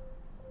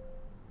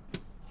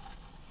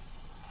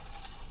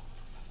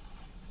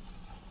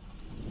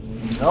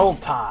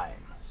 Old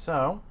time.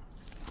 So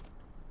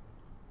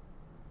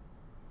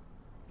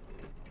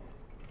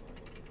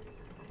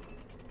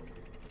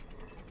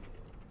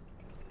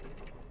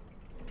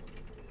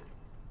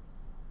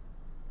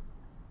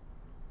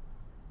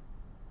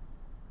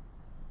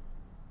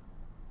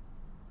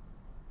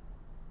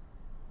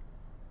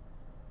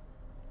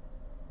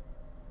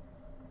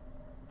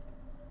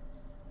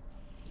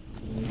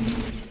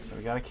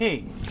we got a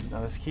key.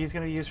 Now this key is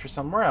going to be used for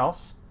somewhere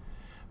else,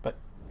 but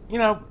you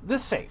know,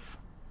 this safe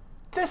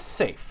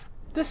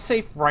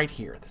right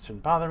here that's been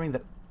bothering me,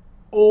 that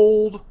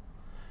old,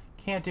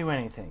 can't do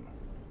anything.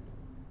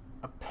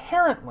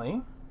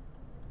 Apparently,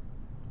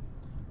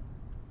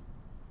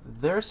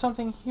 there's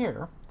something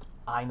here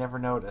I never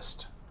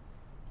noticed.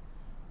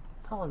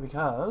 Probably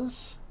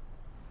because...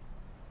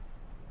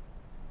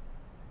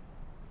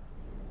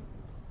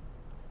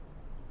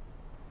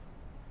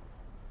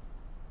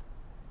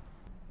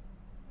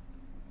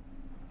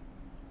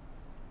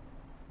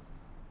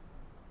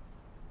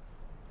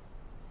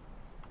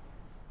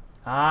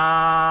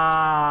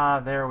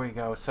 Ah, there we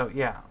go. So,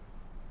 yeah.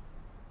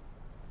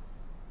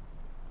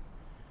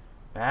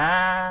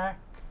 Back,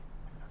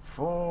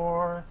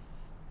 forth,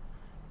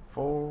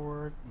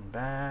 forward, and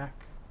back,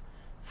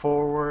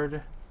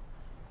 forward,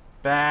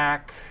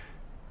 back,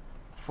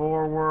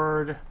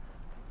 forward,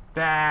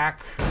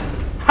 back.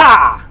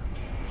 Ha!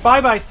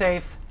 Bye-bye,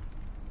 safe.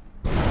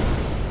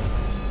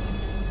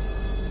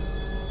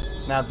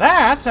 Now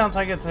that sounds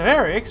like it's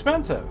very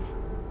expensive.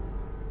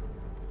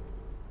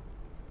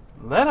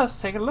 Let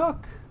us take a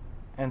look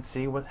and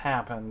see what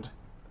happened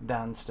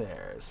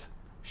downstairs.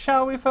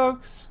 Shall we,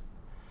 folks?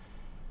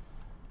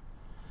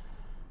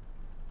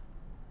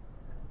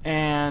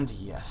 And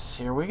yes,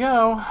 here we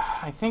go.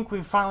 I think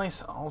we've finally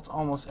solved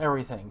almost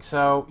everything.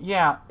 So,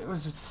 yeah, it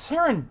was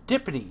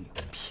serendipity,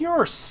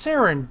 pure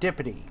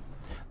serendipity,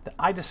 that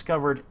I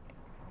discovered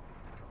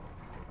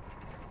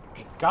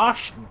a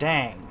gosh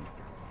dang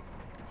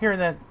here in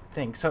that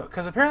thing. So,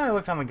 because apparently I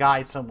looked on the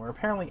guide somewhere.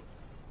 Apparently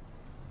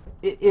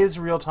it is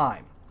real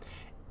time.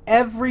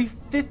 Every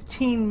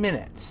 15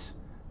 minutes,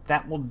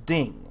 that will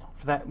ding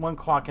for that one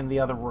clock in the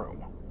other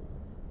room.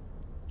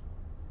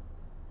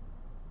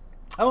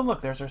 Oh, look,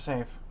 there's our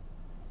safe.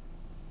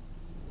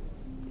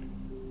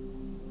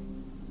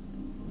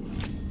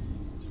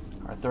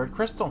 Our third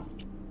crystal.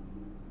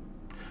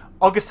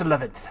 August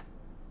 11th.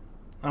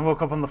 I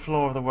woke up on the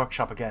floor of the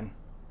workshop again.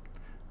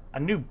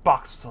 A new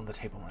box was on the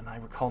table, and I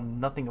recall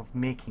nothing of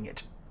making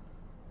it.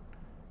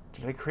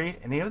 Did I create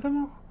any of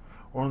them?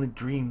 Or only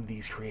dream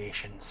these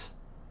creations?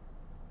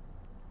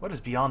 What is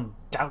beyond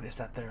doubt is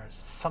that there is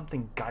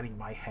something guiding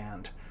my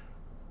hand.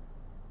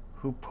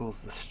 Who pulls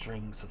the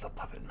strings of the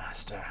puppet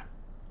master?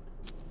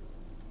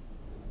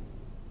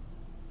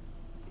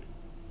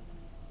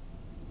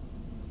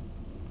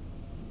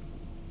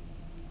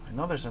 I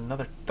know there's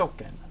another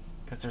token,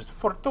 because there's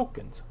 4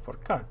 tokens, 4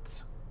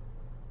 cards.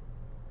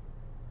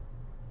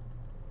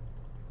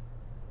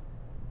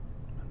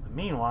 And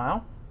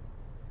meanwhile,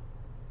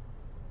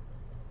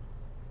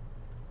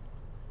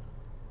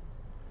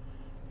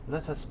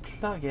 let us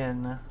plug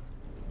in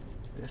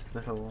this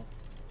little...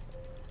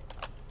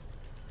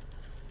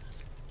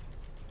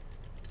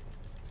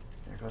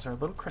 There goes our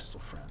little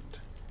crystal friend.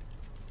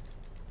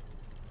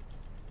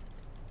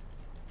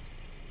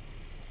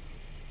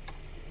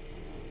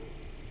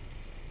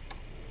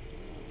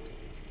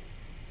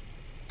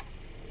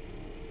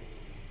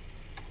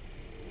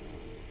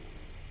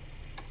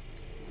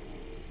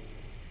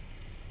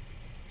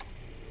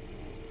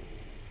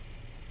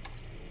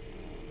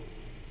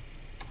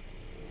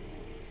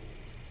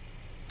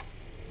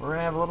 We're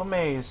gonna have a little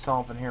maze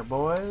solving here,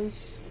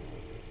 boys.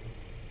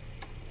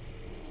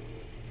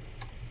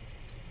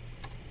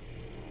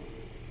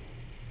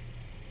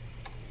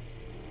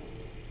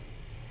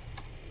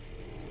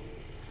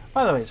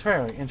 By the way, it's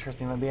very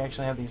interesting that we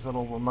actually have these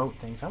little remote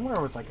things. I wonder if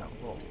it was like a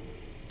little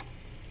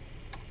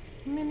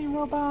mini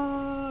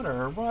robot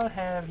or what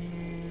have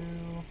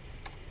you.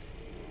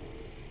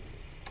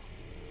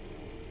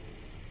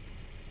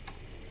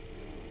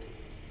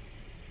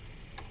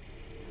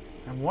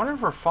 I wonder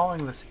if we're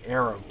following this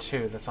arrow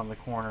too that's on the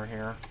corner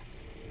here.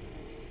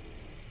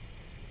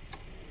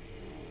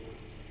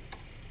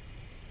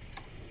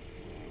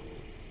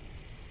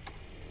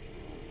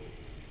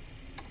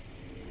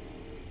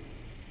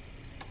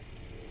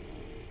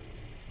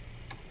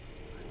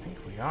 I think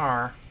we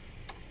are.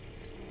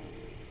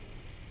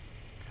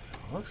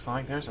 It looks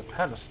like there's a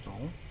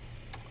pedestal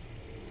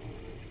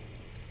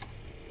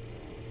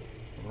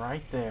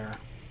right there.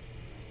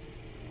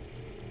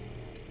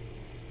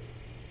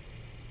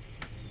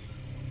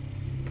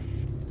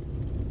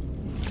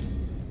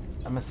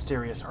 A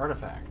mysterious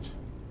artifact.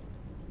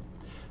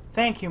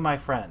 Thank you, my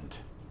friend.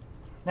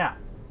 Now,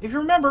 if you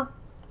remember,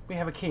 we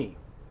have a key.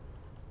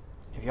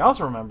 If you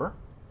also remember,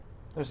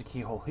 there's a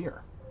keyhole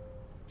here.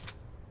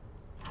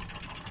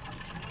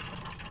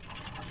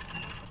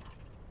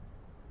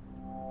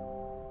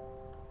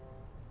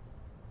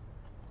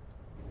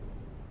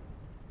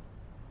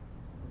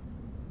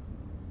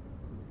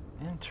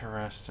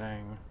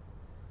 Interesting.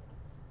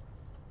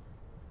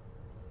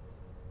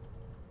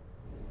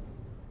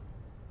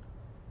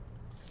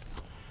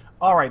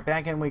 Alright,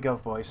 back in we go,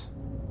 boys.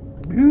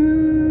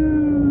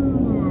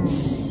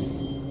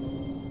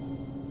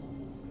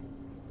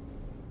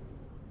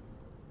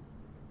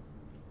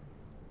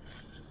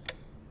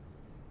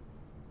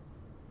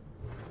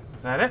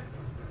 Is that it?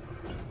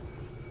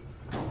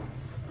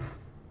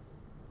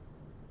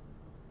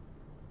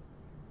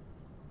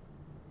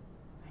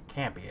 It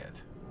can't be it.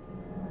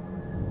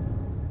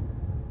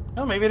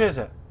 Oh, maybe it is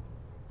it.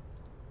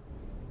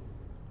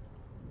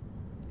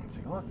 Let's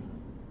take a look.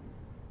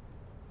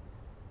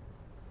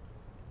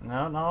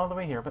 No, not all the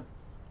way here, but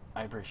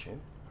I appreciate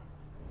it.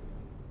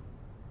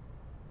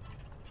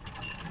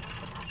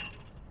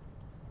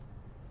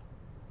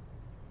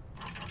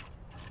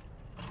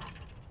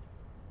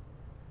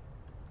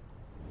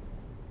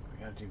 We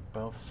gotta do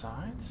both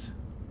sides.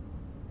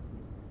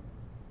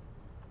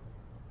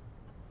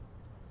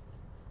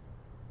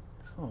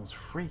 Some of those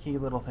freaky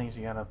little things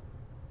you gotta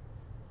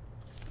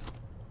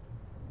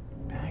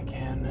back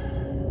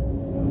in.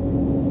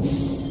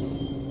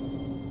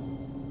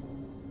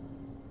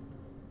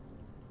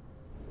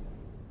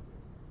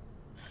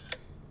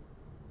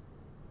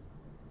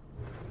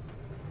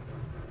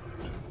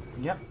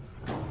 Yep.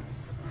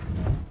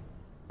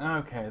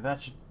 Okay,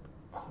 that should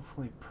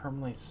hopefully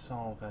permanently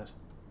solve it.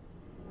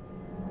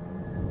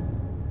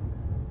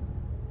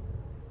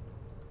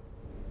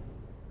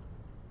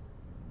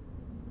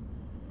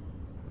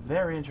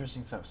 Very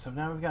interesting stuff. So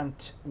now we've gotten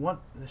one.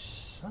 Let's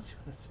see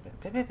what this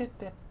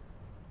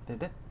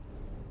is.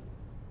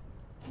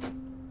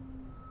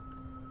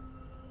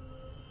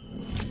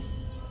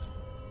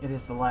 It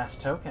is the last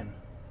token.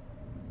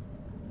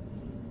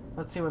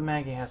 Let's see what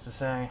Maggie has to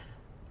say.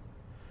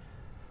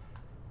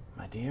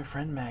 My dear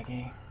friend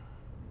Maggie,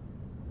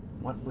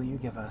 what will you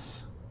give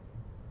us?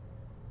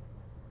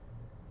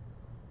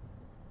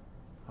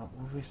 What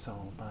will be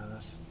sold by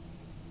this?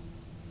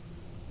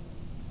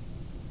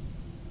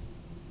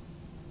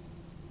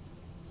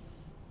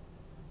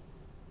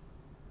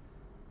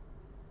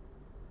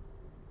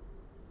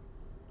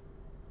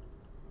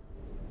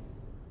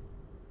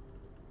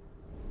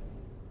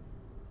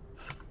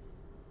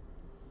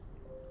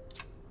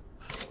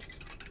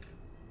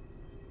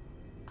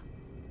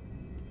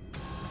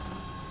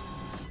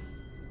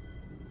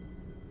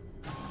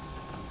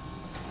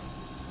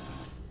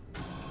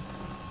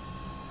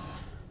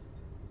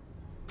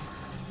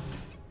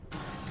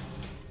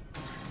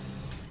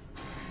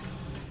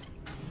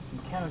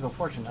 Mechanical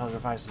fortune teller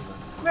devices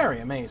are very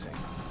amazing.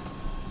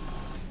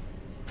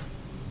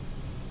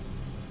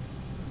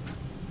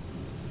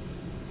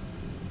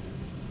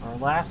 Our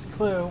last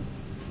clue.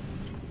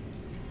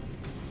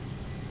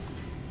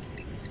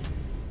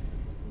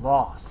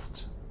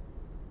 Lost.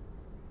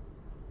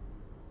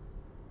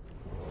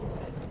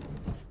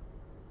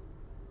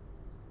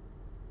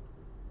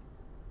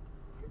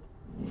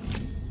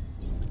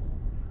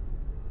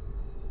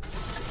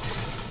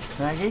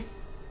 Maggie?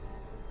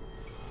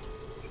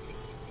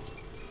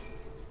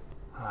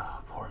 Oh,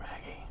 poor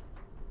Maggie.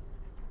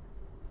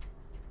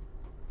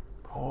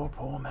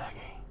 Poor Maggie.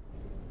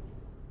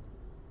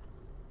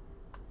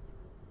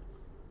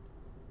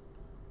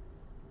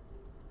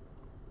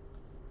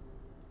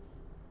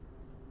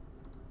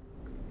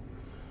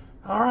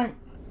 Alright.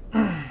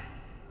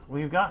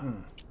 We've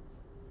gotten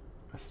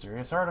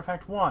Mysterious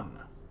Artifact 1.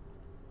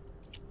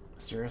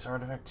 Mysterious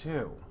Artifact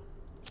 2.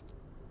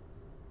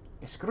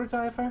 A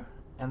screwdriver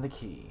and the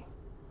key.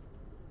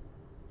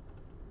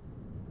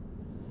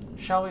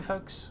 Shall we,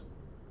 folks?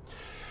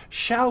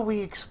 Shall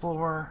we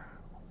explore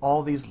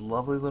all these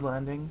lovely little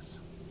endings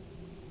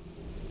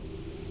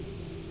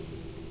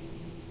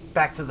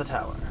back to the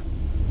tower.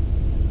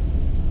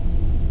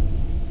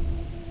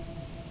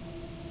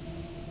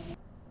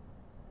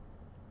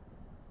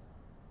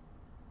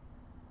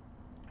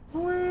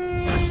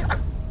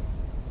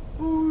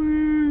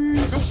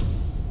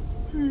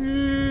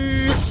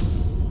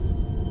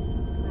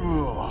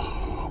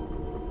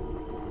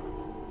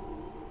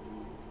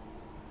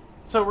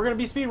 So we're going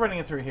to be speedrunning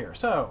it through here.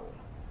 So,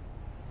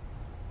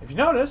 if you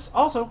notice,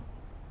 also,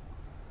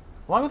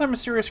 along with our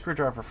mysterious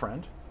screwdriver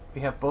friend,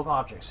 we have both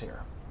objects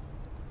here.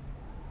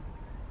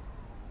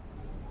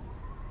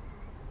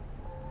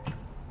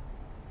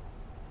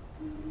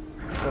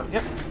 So,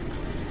 yep.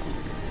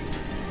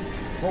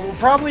 What we'll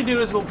probably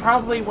do is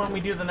when we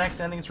do the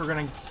next endings, we're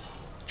going to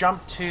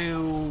jump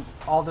to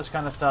all this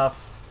kind of stuff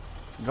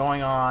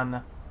going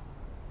on.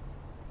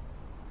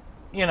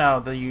 You know,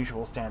 the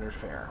usual standard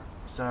fare.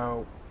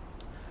 So,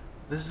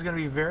 this is going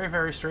to be very,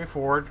 very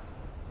straightforward.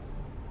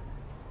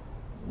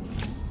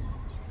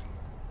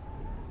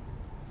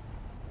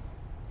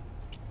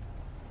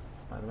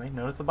 By the way,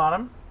 notice the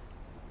bottom.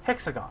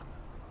 Hexagon.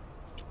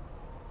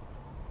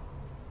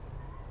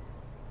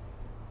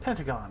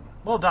 Pentagon.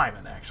 Well,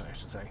 diamond, actually, I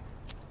should say.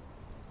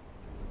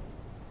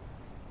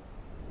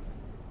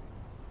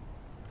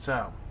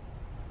 So.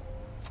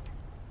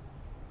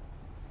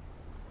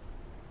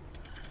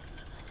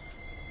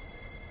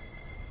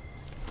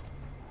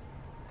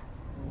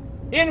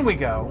 In we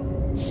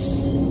go.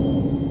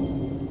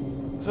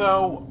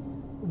 So,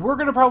 we're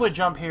going to probably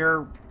jump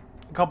here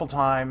a couple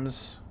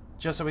times,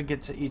 just so we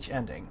get to each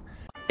ending.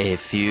 A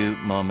few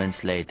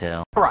moments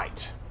later.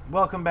 Alright,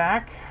 welcome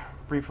back.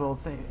 Brief little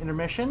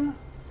intermission.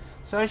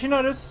 So as you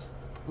notice,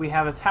 we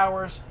have the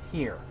towers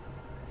here.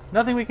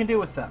 Nothing we can do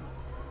with them.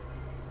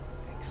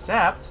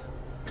 Except,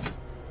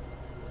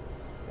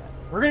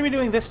 we're going to be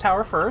doing this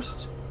tower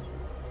first.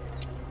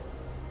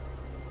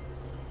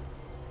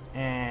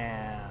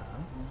 And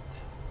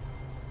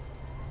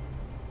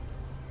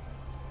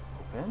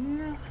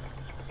open.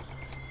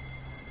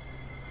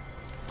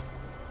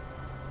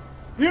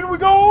 Here we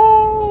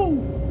go!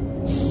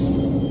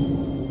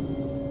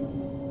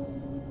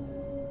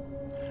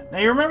 Now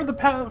you remember the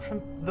puzzle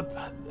from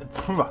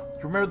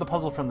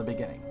the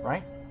beginning,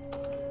 right?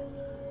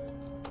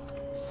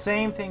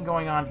 Same thing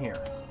going on here.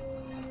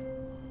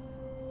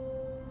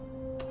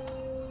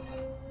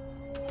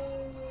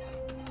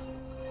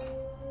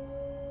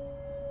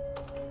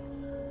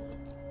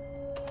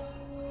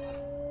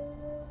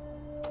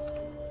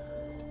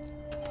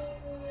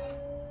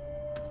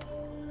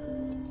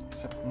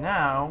 So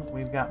now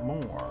we've got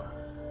more.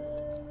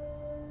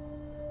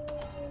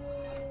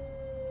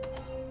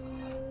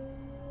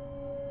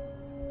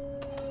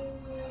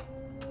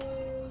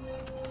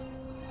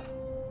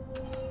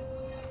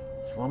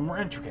 It's a little more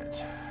intricate.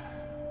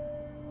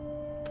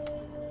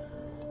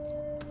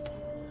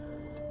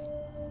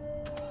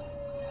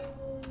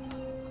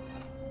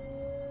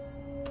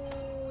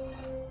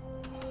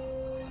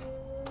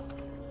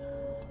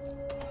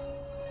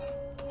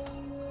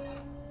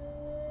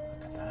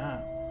 Look at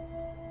that.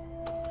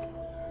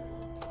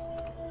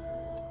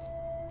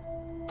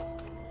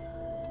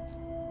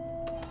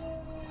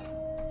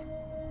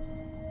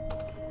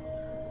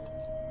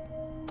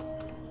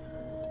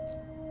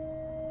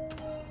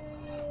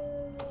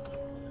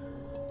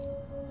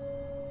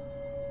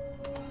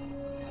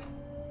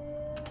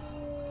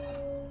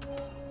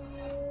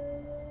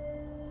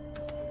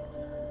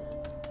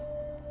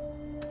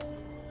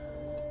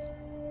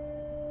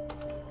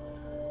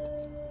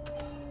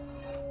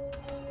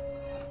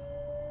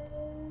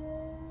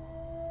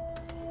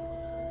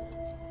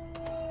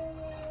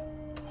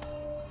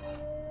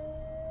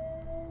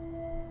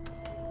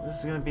 This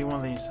is going to be one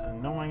of these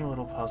annoying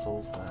little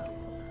puzzles that...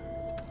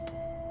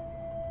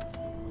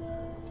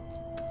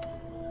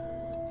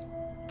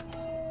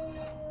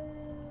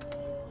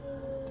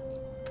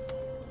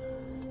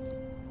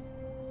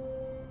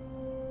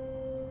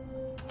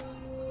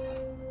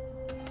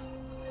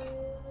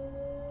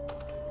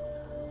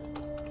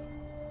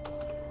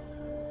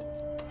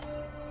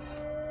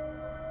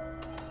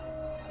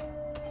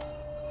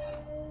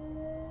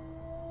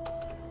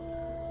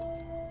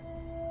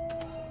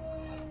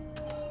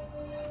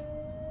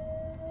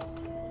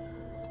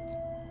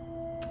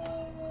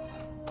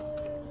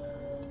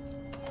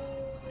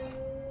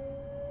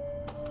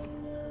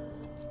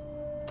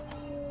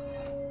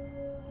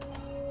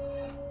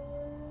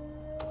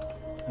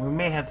 We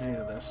may have to do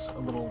this, a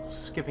little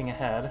skipping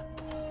ahead.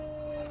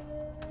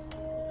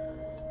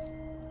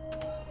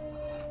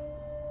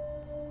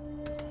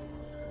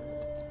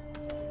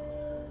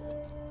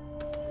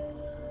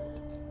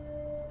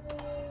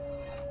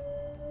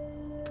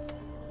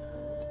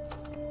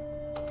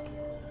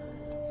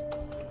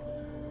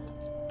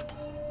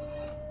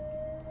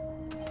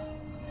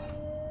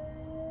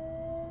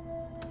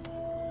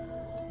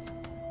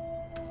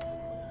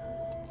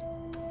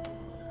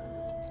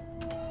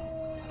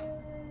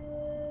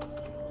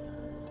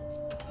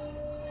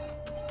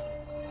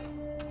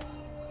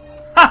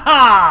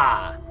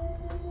 Ha!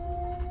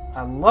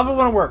 I love it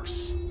when it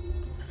works.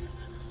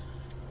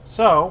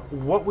 So,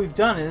 what we've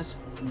done is,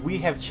 we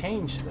have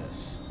changed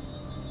this.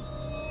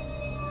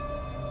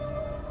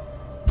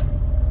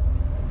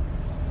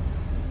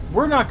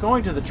 we're not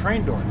going to the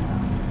train door now.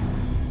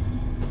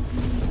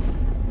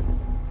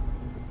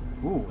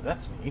 Ooh,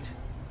 that's neat.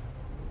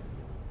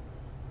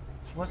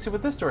 So let's see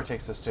what this door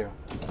takes us to.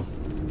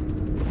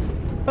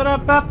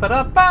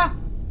 Ba-da-ba-ba-da-ba!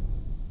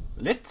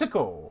 Let's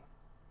go.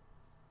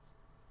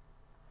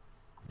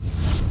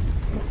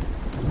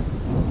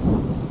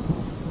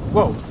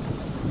 Whoa.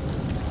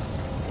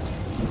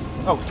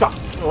 Oh, God.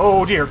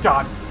 Oh, dear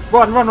God.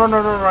 Run, run, run,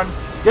 run, run, run.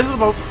 Get to the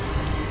boat.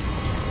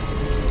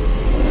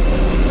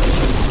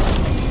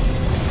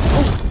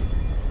 Oh,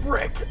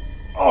 frick.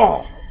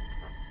 Oh.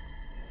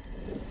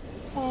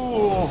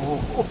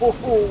 Oh, oh, oh,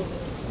 oh.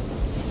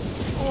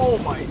 Oh,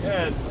 my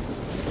head.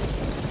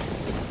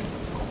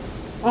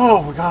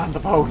 Oh, we got on the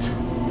boat.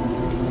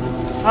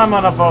 I'm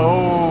on a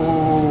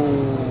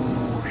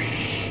boat.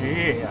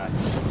 Shit.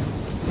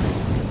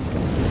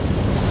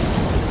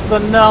 The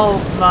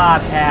null's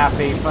not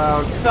happy,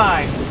 folks.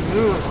 Bye,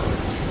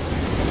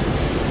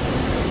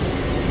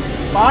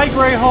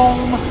 Grey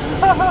Holm.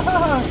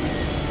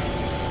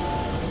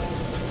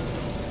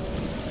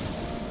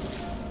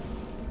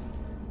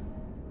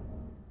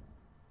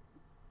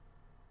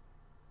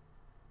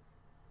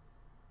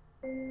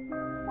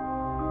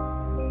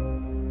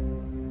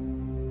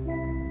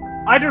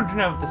 I don't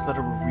know if this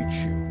letter will reach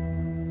you.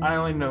 I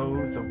only know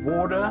the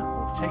warder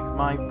will take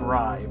my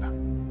bribe.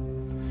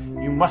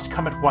 You must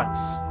come at once.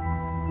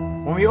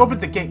 When we opened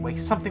the gateway,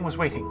 something was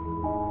waiting.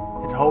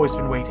 It had always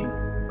been waiting.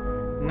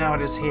 Now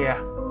it is here.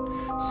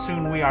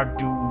 Soon we are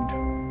doomed.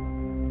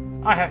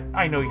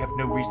 I know you have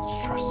no reason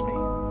to trust me,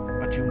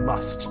 but you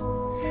must.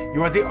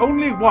 You are the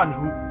only one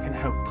who can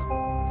help.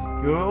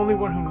 You are the only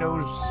one who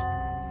knows.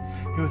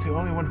 You are the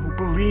only one who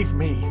believes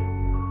me.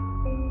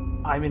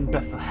 I'm in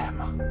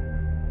Bethlehem.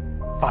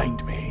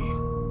 Find me.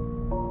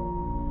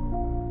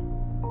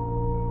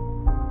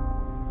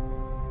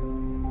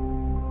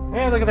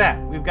 Hey, look at that.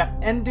 We've got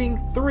Ending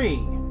 3,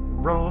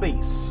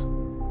 Release.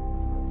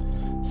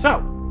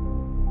 So,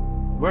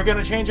 we're going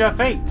to change our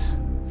fate,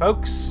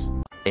 folks.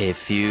 A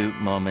few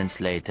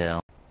moments later.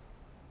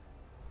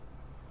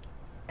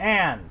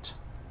 And,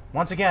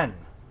 once again,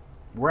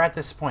 we're at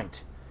this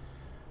point.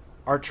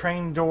 Our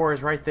train door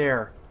is right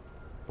there,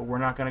 but we're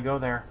not going to go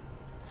there.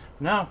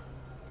 No,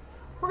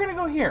 we're going to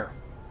go here.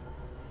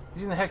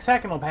 Using the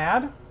hexagonal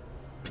pad,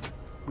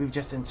 we've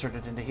just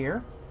inserted into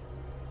here.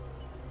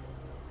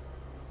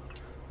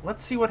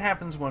 Let's see what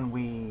happens when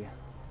we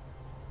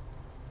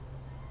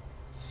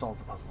solve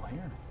the puzzle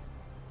here.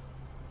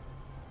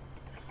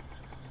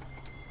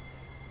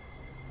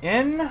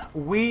 In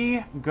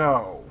we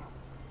go.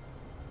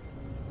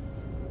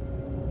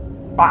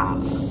 Bah!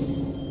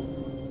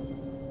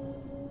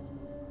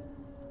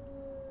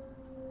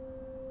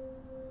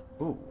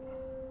 Ooh.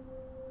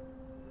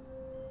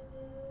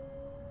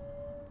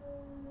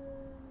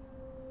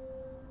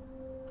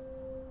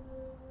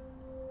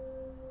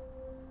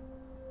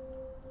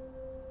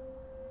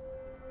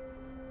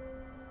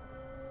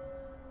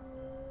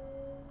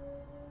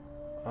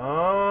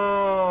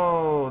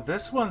 Oh,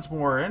 this one's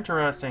more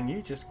interesting.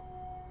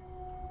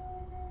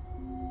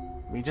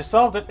 We just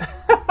solved it.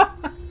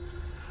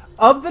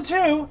 Of the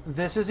two,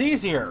 this is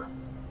easier.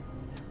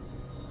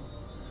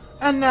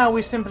 And now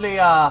we simply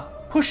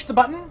push the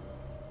button.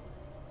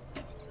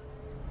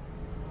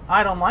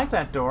 I don't like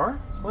that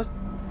door, so let's...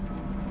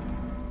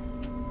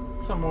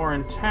 It's a more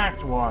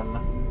intact one.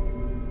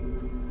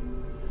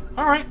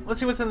 Alright, let's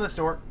see what's in this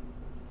door.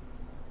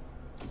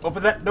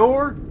 Open that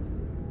door.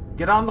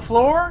 Get on the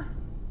floor.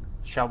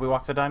 Shall we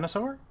walk the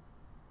dinosaur?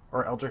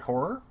 Or Eldritch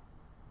Horror?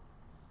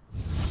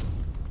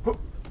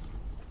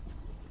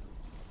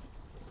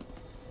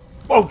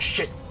 Oh,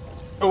 shit!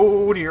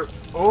 Oh, dear.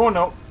 Oh,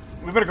 no.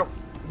 We better go.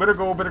 Better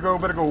go, better go,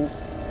 better go.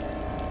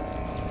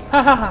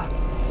 Ha ha ha!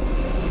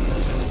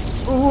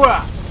 Ooh,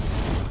 ah.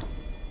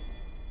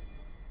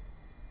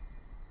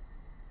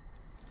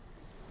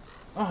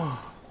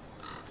 Oh.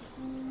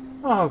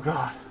 Oh,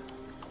 God.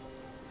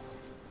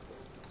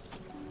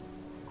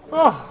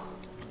 Oh.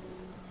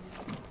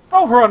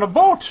 Oh, we're on a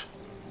boat!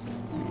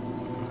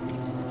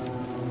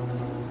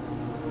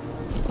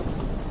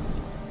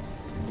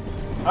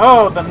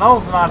 Oh, the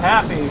null's not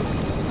happy.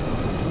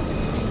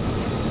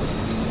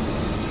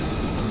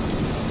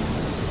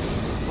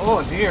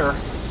 Oh, dear.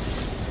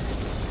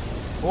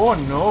 Oh,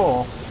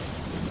 no.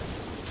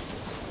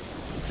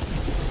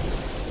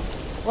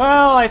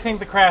 Well, I think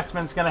the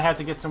Craftsman's gonna have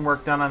to get some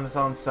work done on his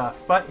own stuff.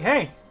 But,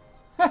 hey!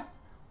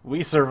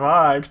 We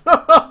survived!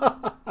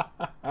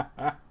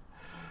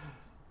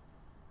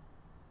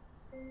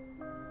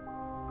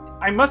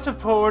 I must have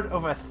pored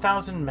over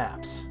 1,000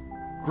 maps.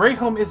 Grey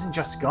Holm isn't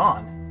just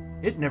gone.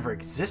 It never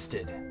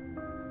existed.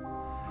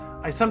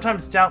 I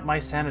sometimes doubt my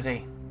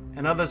sanity,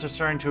 and others are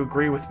starting to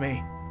agree with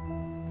me.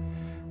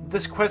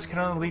 This quest can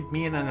only lead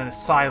me in an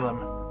asylum.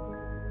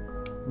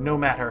 No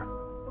matter.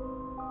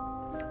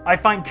 I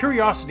find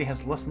curiosity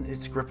has lessened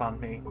its grip on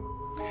me,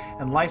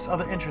 and life's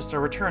other interests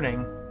are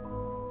returning.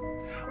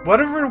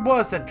 Whatever it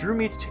was that drew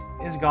me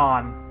is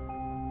gone.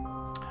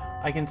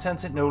 I can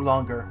sense it no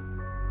longer.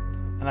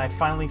 And I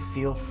finally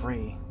feel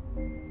free.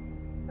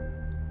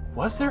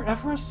 Was there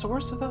ever a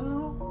source of that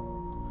all?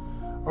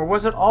 Or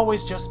was it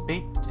always just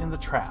bait in the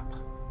trap?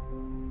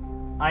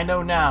 I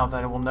know now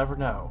that I will never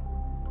know.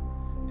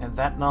 And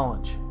that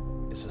knowledge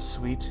is a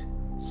sweet,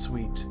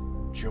 sweet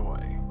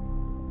joy.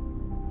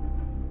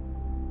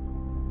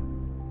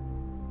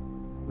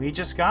 We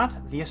just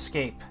got the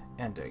escape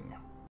ending.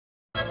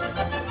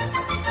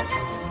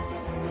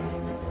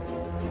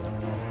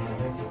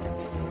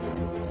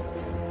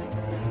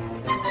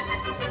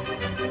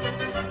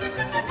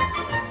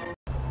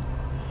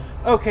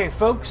 Okay,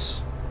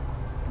 folks,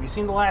 we've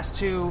seen the last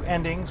two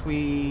endings.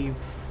 We've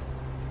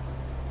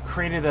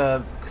created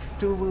a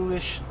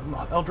Cthulhu-ish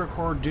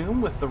Eldritch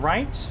Doom with the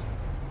right.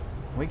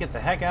 We get the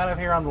heck out of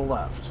here on the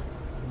left.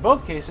 In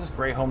both cases,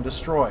 Grey Holm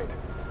destroyed.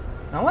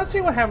 Now let's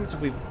see what happens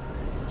if we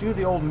do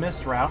the old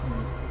mist route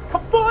and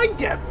combine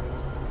them.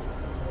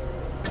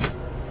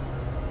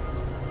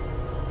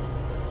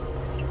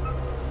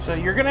 So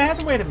you're going to have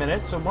to wait a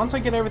minute. So once I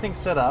get everything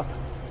set up,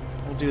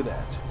 we'll do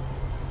that.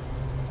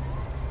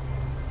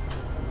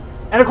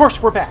 And of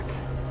course, we're back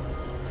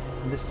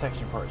in this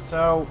section part.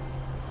 So,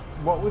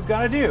 what we've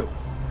got to do.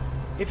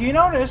 If you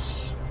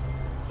notice,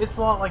 it's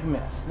a lot like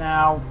Mist.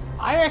 Now,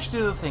 I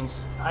actually do the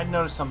things. I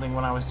noticed something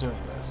when I was doing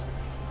this.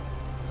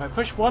 If I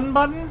push one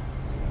button,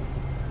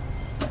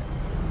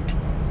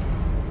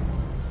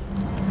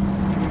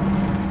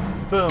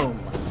 boom.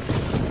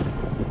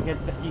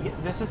 You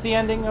get. This is the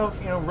ending of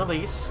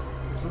release.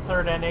 This is the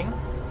third ending.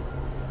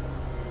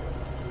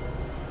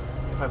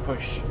 If I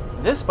push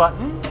this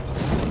button,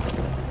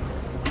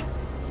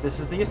 this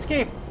is the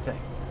escape thing.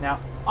 Now,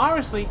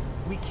 obviously,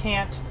 we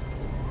can't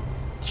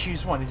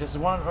choose one. It's just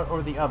one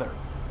or the other.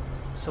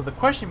 So the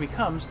question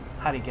becomes,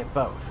 how do you get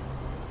both?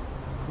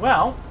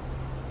 Well,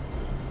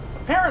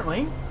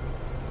 apparently,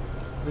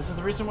 this is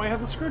the reason why I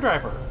have the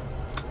screwdriver.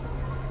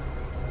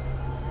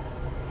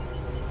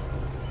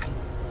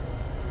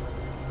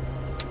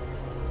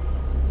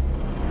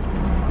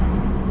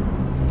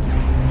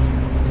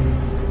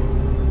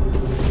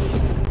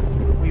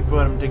 We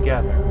put them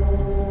together.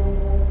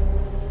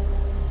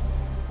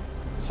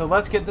 So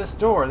let's get this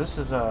door. This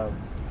is a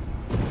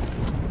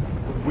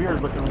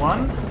weird looking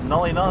one.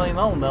 Nully, nully,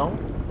 null, null.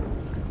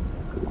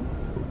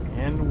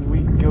 And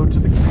we go to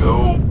the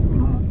go.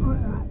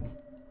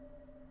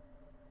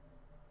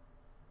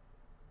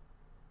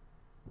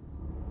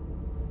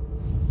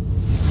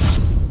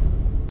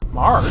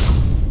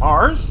 Mars?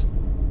 Mars?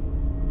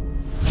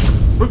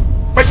 Wait!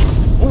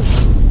 Oh!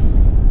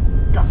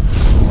 God.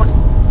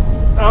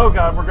 Oh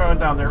God, we're going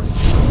down there.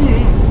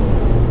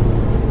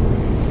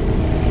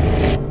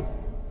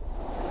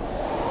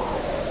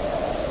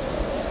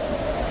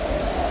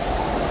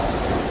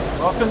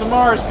 Welcome to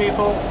Mars,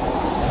 people.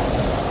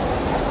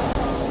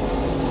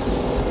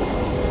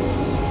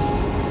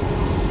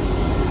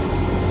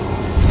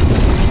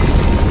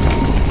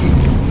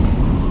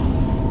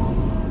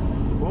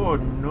 Oh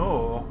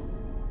no.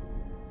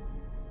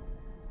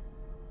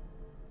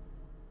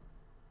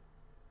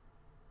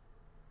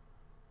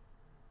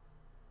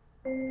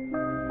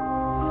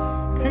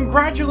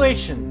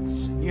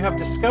 Congratulations! You have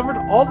discovered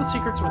all the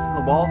secrets within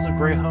the walls of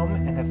Grey Holm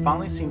and have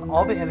finally seen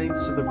all the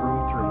endings to the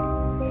Room 3.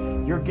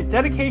 Your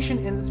dedication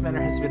in this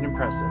manner has been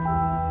impressive.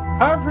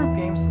 Fireproof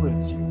Games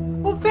salutes you.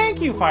 Well, thank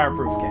you,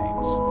 Fireproof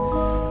Games.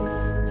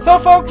 So,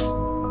 folks,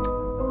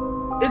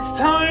 it's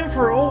time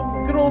for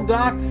good old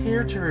Doc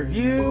here to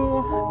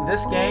review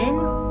this game.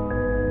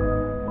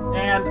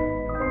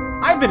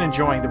 And I've been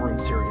enjoying the Room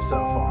series so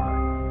far.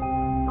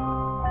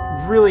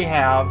 Really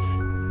have.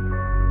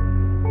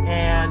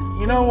 And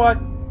you know what?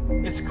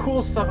 It's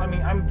cool stuff. I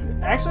mean, I'm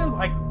actually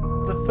like,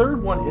 the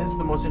third one is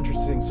the most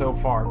interesting so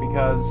far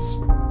because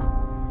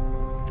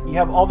you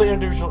have all the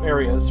individual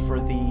areas for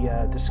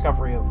the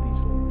discovery of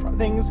these little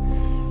things.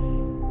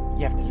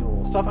 You have to do a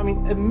little stuff. I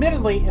mean,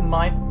 admittedly, in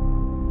my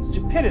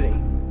stupidity,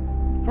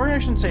 or I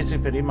shouldn't say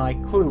stupidity, my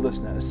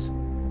cluelessness,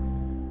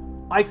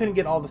 I couldn't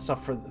get all the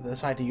stuff for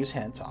this. I had to use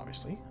hints,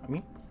 obviously. I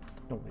mean,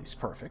 nobody's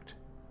perfect.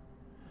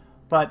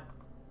 But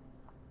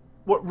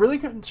what really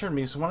concerned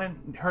me is when I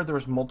heard there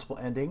was multiple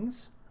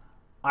endings,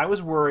 I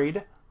was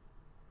worried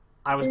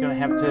I was going to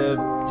have to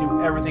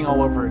do everything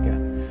all over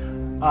again.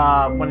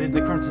 When I did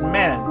the Crimson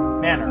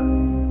Manor,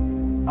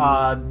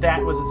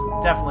 that was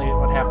definitely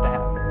what happened to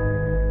happen.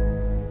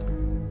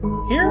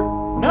 Here,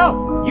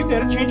 no, you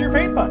gotta change your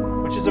fate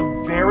button, which is a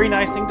very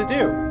nice thing to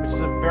do, which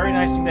is a very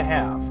nice thing to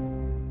have.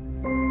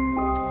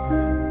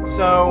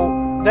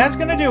 So, that's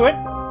gonna do it.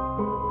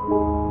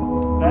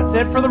 That's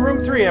it for the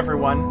Room 3,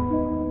 everyone.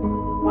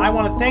 I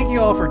want to thank you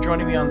all for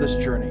joining me on this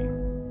journey.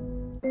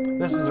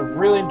 This is a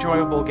really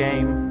enjoyable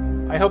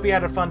game. I hope you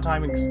had a fun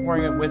time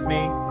exploring it with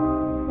me.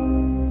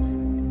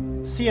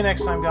 See you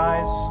next time,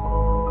 guys,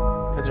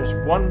 because there's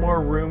one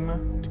more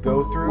room to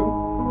go through,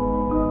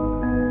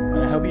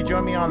 and I hope you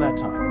join me on that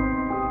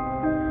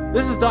time.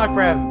 This is Doc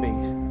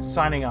Bravby,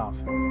 signing off,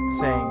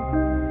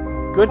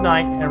 saying good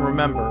night, and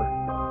remember,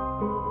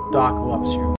 Doc loves you.